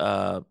Hag's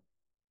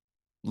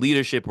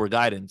leadership or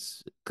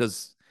guidance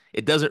because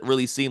it doesn't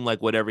really seem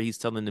like whatever he's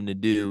telling them to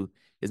do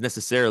is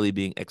necessarily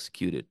being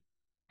executed.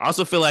 I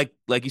also feel like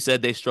you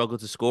said, they struggle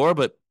to score,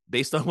 but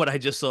based on what I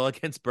just saw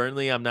against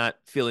Burnley, I'm not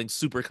feeling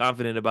super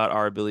confident about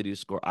our ability to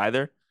score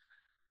either.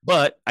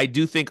 But I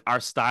do think our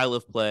style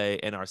of play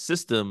and our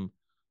system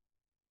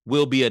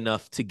will be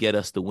enough to get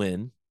us the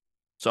win.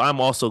 So I'm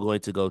also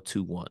going to go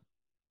 2-1.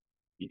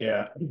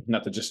 Yeah,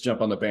 not to just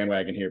jump on the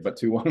bandwagon here, but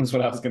 2-1 is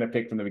what I was going to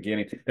pick from the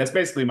beginning. That's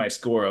basically my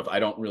score of I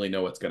don't really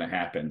know what's going to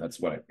happen. That's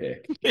what I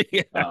pick.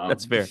 Yeah,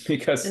 that's fair.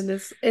 Because And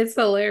it's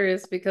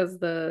hilarious because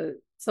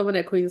someone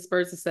at Queen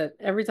Spurs has said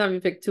every time you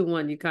pick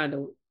 2-1, you kind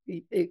of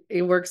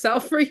it works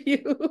out for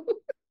you.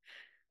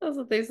 That's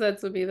what they said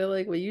to me. They're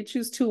like, when you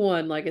choose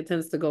 2-1, like it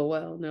tends to go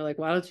well. And they're like,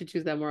 why don't you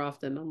choose that more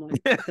often? I'm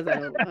like, because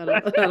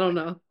I don't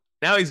know.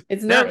 Now he's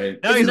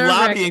Now he's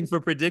lobbying for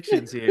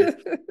predictions here.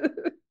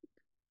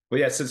 Well,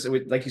 yeah, since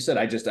like you said,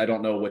 I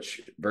don't know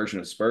which version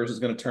of Spurs is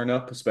going to turn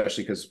up,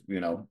 especially because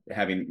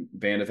having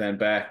Van de Ven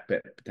back,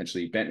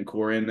 potentially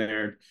Bentancur in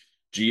there,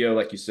 Gio,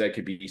 like you said,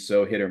 could be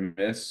so hit or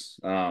miss.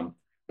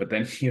 But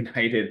then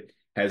United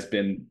has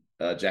been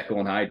Jekyll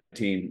and Hyde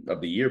team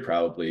of the year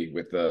probably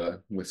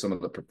with some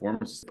of the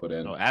performances put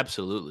in. Oh,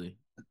 absolutely.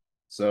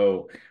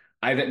 So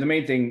the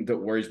main thing that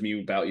worries me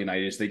about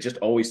United is they just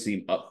always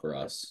seem up for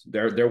us.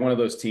 They're one of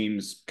those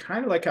teams,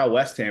 kind of like how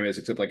West Ham is,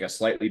 except like a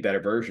slightly better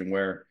version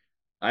where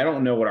I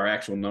don't know what our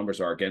actual numbers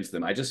are against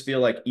them. I just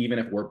feel like even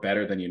if we're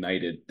better than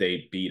United,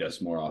 they beat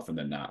us more often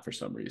than not for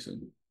some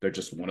reason. They're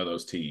just one of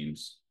those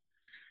teams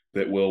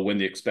that will win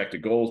the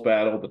expected goals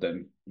battle, but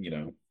then,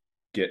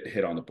 get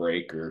hit on the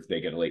break or if they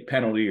get a late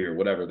penalty or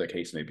whatever the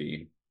case may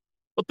be.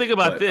 Well, think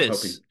about this. I'm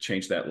hoping to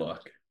change that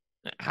luck.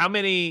 How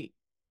many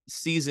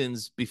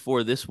seasons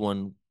before this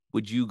one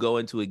would you go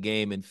into a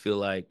game and feel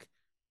like,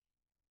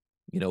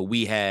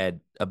 we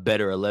had a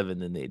better 11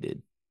 than they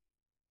did?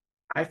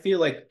 I feel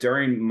like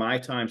during my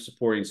time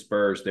supporting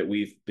Spurs that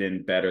we've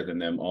been better than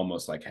them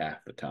almost like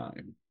half the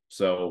time.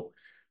 So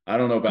I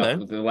don't know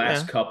about the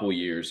last couple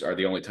years are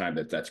the only time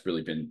that's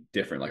really been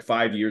different. Like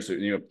 5 years,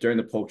 during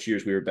the Poach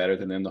years, we were better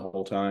than them the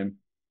whole time.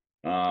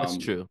 That's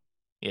true.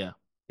 Yeah.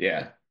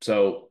 Yeah.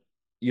 So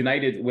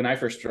United, when I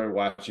first started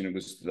watching, it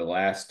was the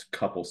last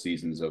couple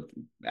seasons of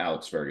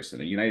Alex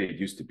Ferguson. And United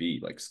used to be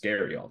like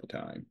scary all the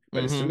time.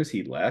 But as soon as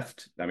he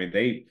left, I mean,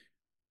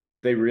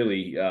 they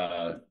really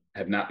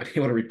have not been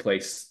able to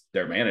replace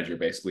their manager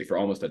basically for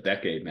almost a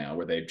decade now,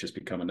 where they've just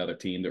become another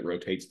team that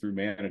rotates through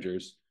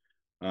managers.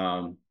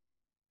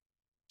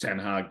 Ten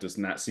Hag does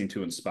not seem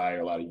to inspire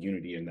a lot of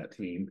unity in that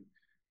team.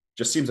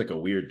 Just seems like a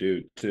weird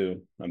dude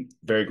too. I'm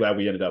very glad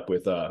we ended up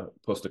with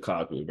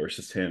Postecoglou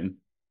versus him.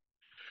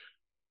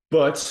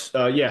 But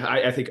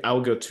I think I'll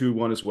go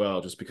 2-1 as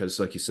well, just because,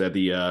 like you said,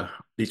 the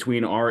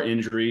between our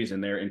injuries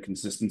and their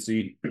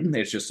inconsistency,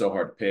 it's just so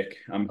hard to pick.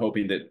 I'm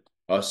hoping that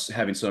us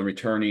having some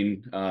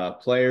returning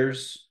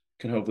players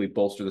can hopefully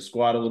bolster the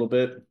squad a little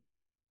bit.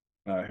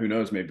 Who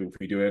knows? Maybe if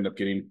we do end up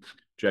getting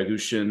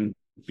Dragusin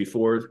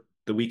before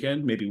the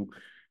weekend, maybe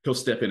he'll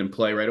step in and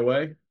play right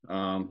away.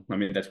 I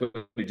mean, that's what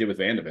we did with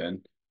Van de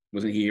Ven.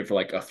 Wasn't he here for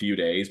like a few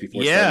days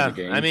before starting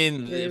the game? I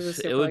mean, it was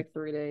here for like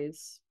 3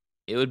 days.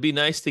 It would be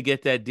nice to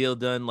get that deal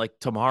done like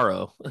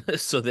tomorrow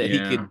so that he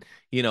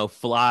could,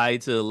 fly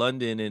to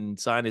London and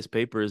sign his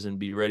papers and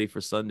be ready for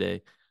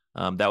Sunday.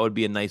 That would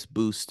be a nice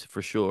boost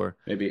for sure.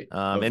 Maybe,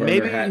 and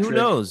maybe who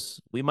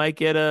knows? We might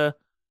get a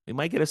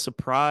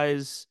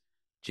surprise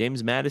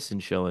James Maddison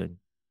showing.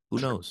 Who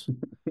knows?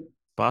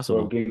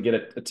 Possible. We're gonna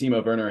get a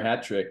Timo Werner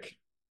hat trick.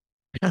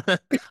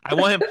 I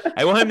want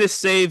him to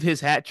save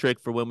his hat trick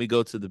for when we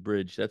go to the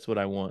bridge. That's what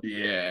I want.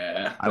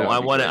 Yeah, I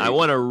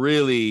want to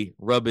really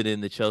rub it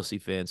in the Chelsea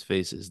fans'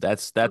 faces.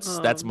 That's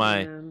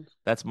my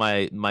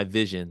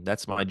vision.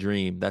 That's my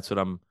dream. That's what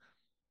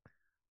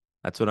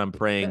I'm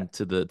praying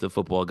to the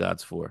football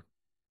gods for.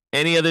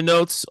 Any other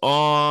notes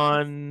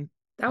on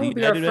that? Would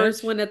be our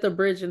first win at the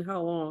bridge in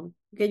how long?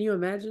 Can you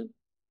imagine?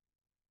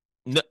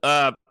 No,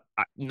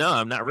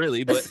 I'm not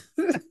really, but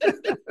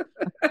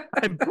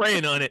I'm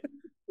praying on it.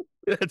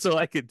 That's all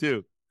I could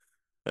do.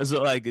 That's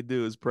all I could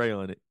do is pray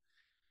on it.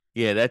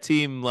 Yeah, that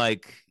team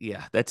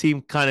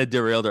kind of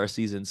derailed our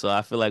season. So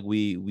I feel like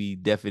we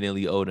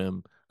definitely owe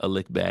them a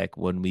lick back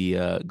when we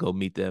go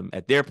meet them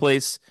at their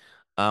place.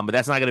 But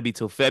that's not going to be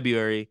till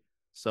February.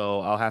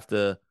 So I'll have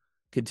to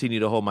continue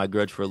to hold my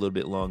grudge for a little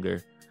bit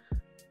longer.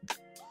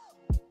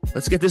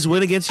 Let's get this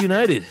win against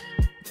United.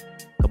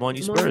 Come on,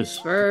 you Spurs.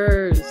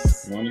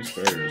 Spurs. Come on, you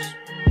Spurs.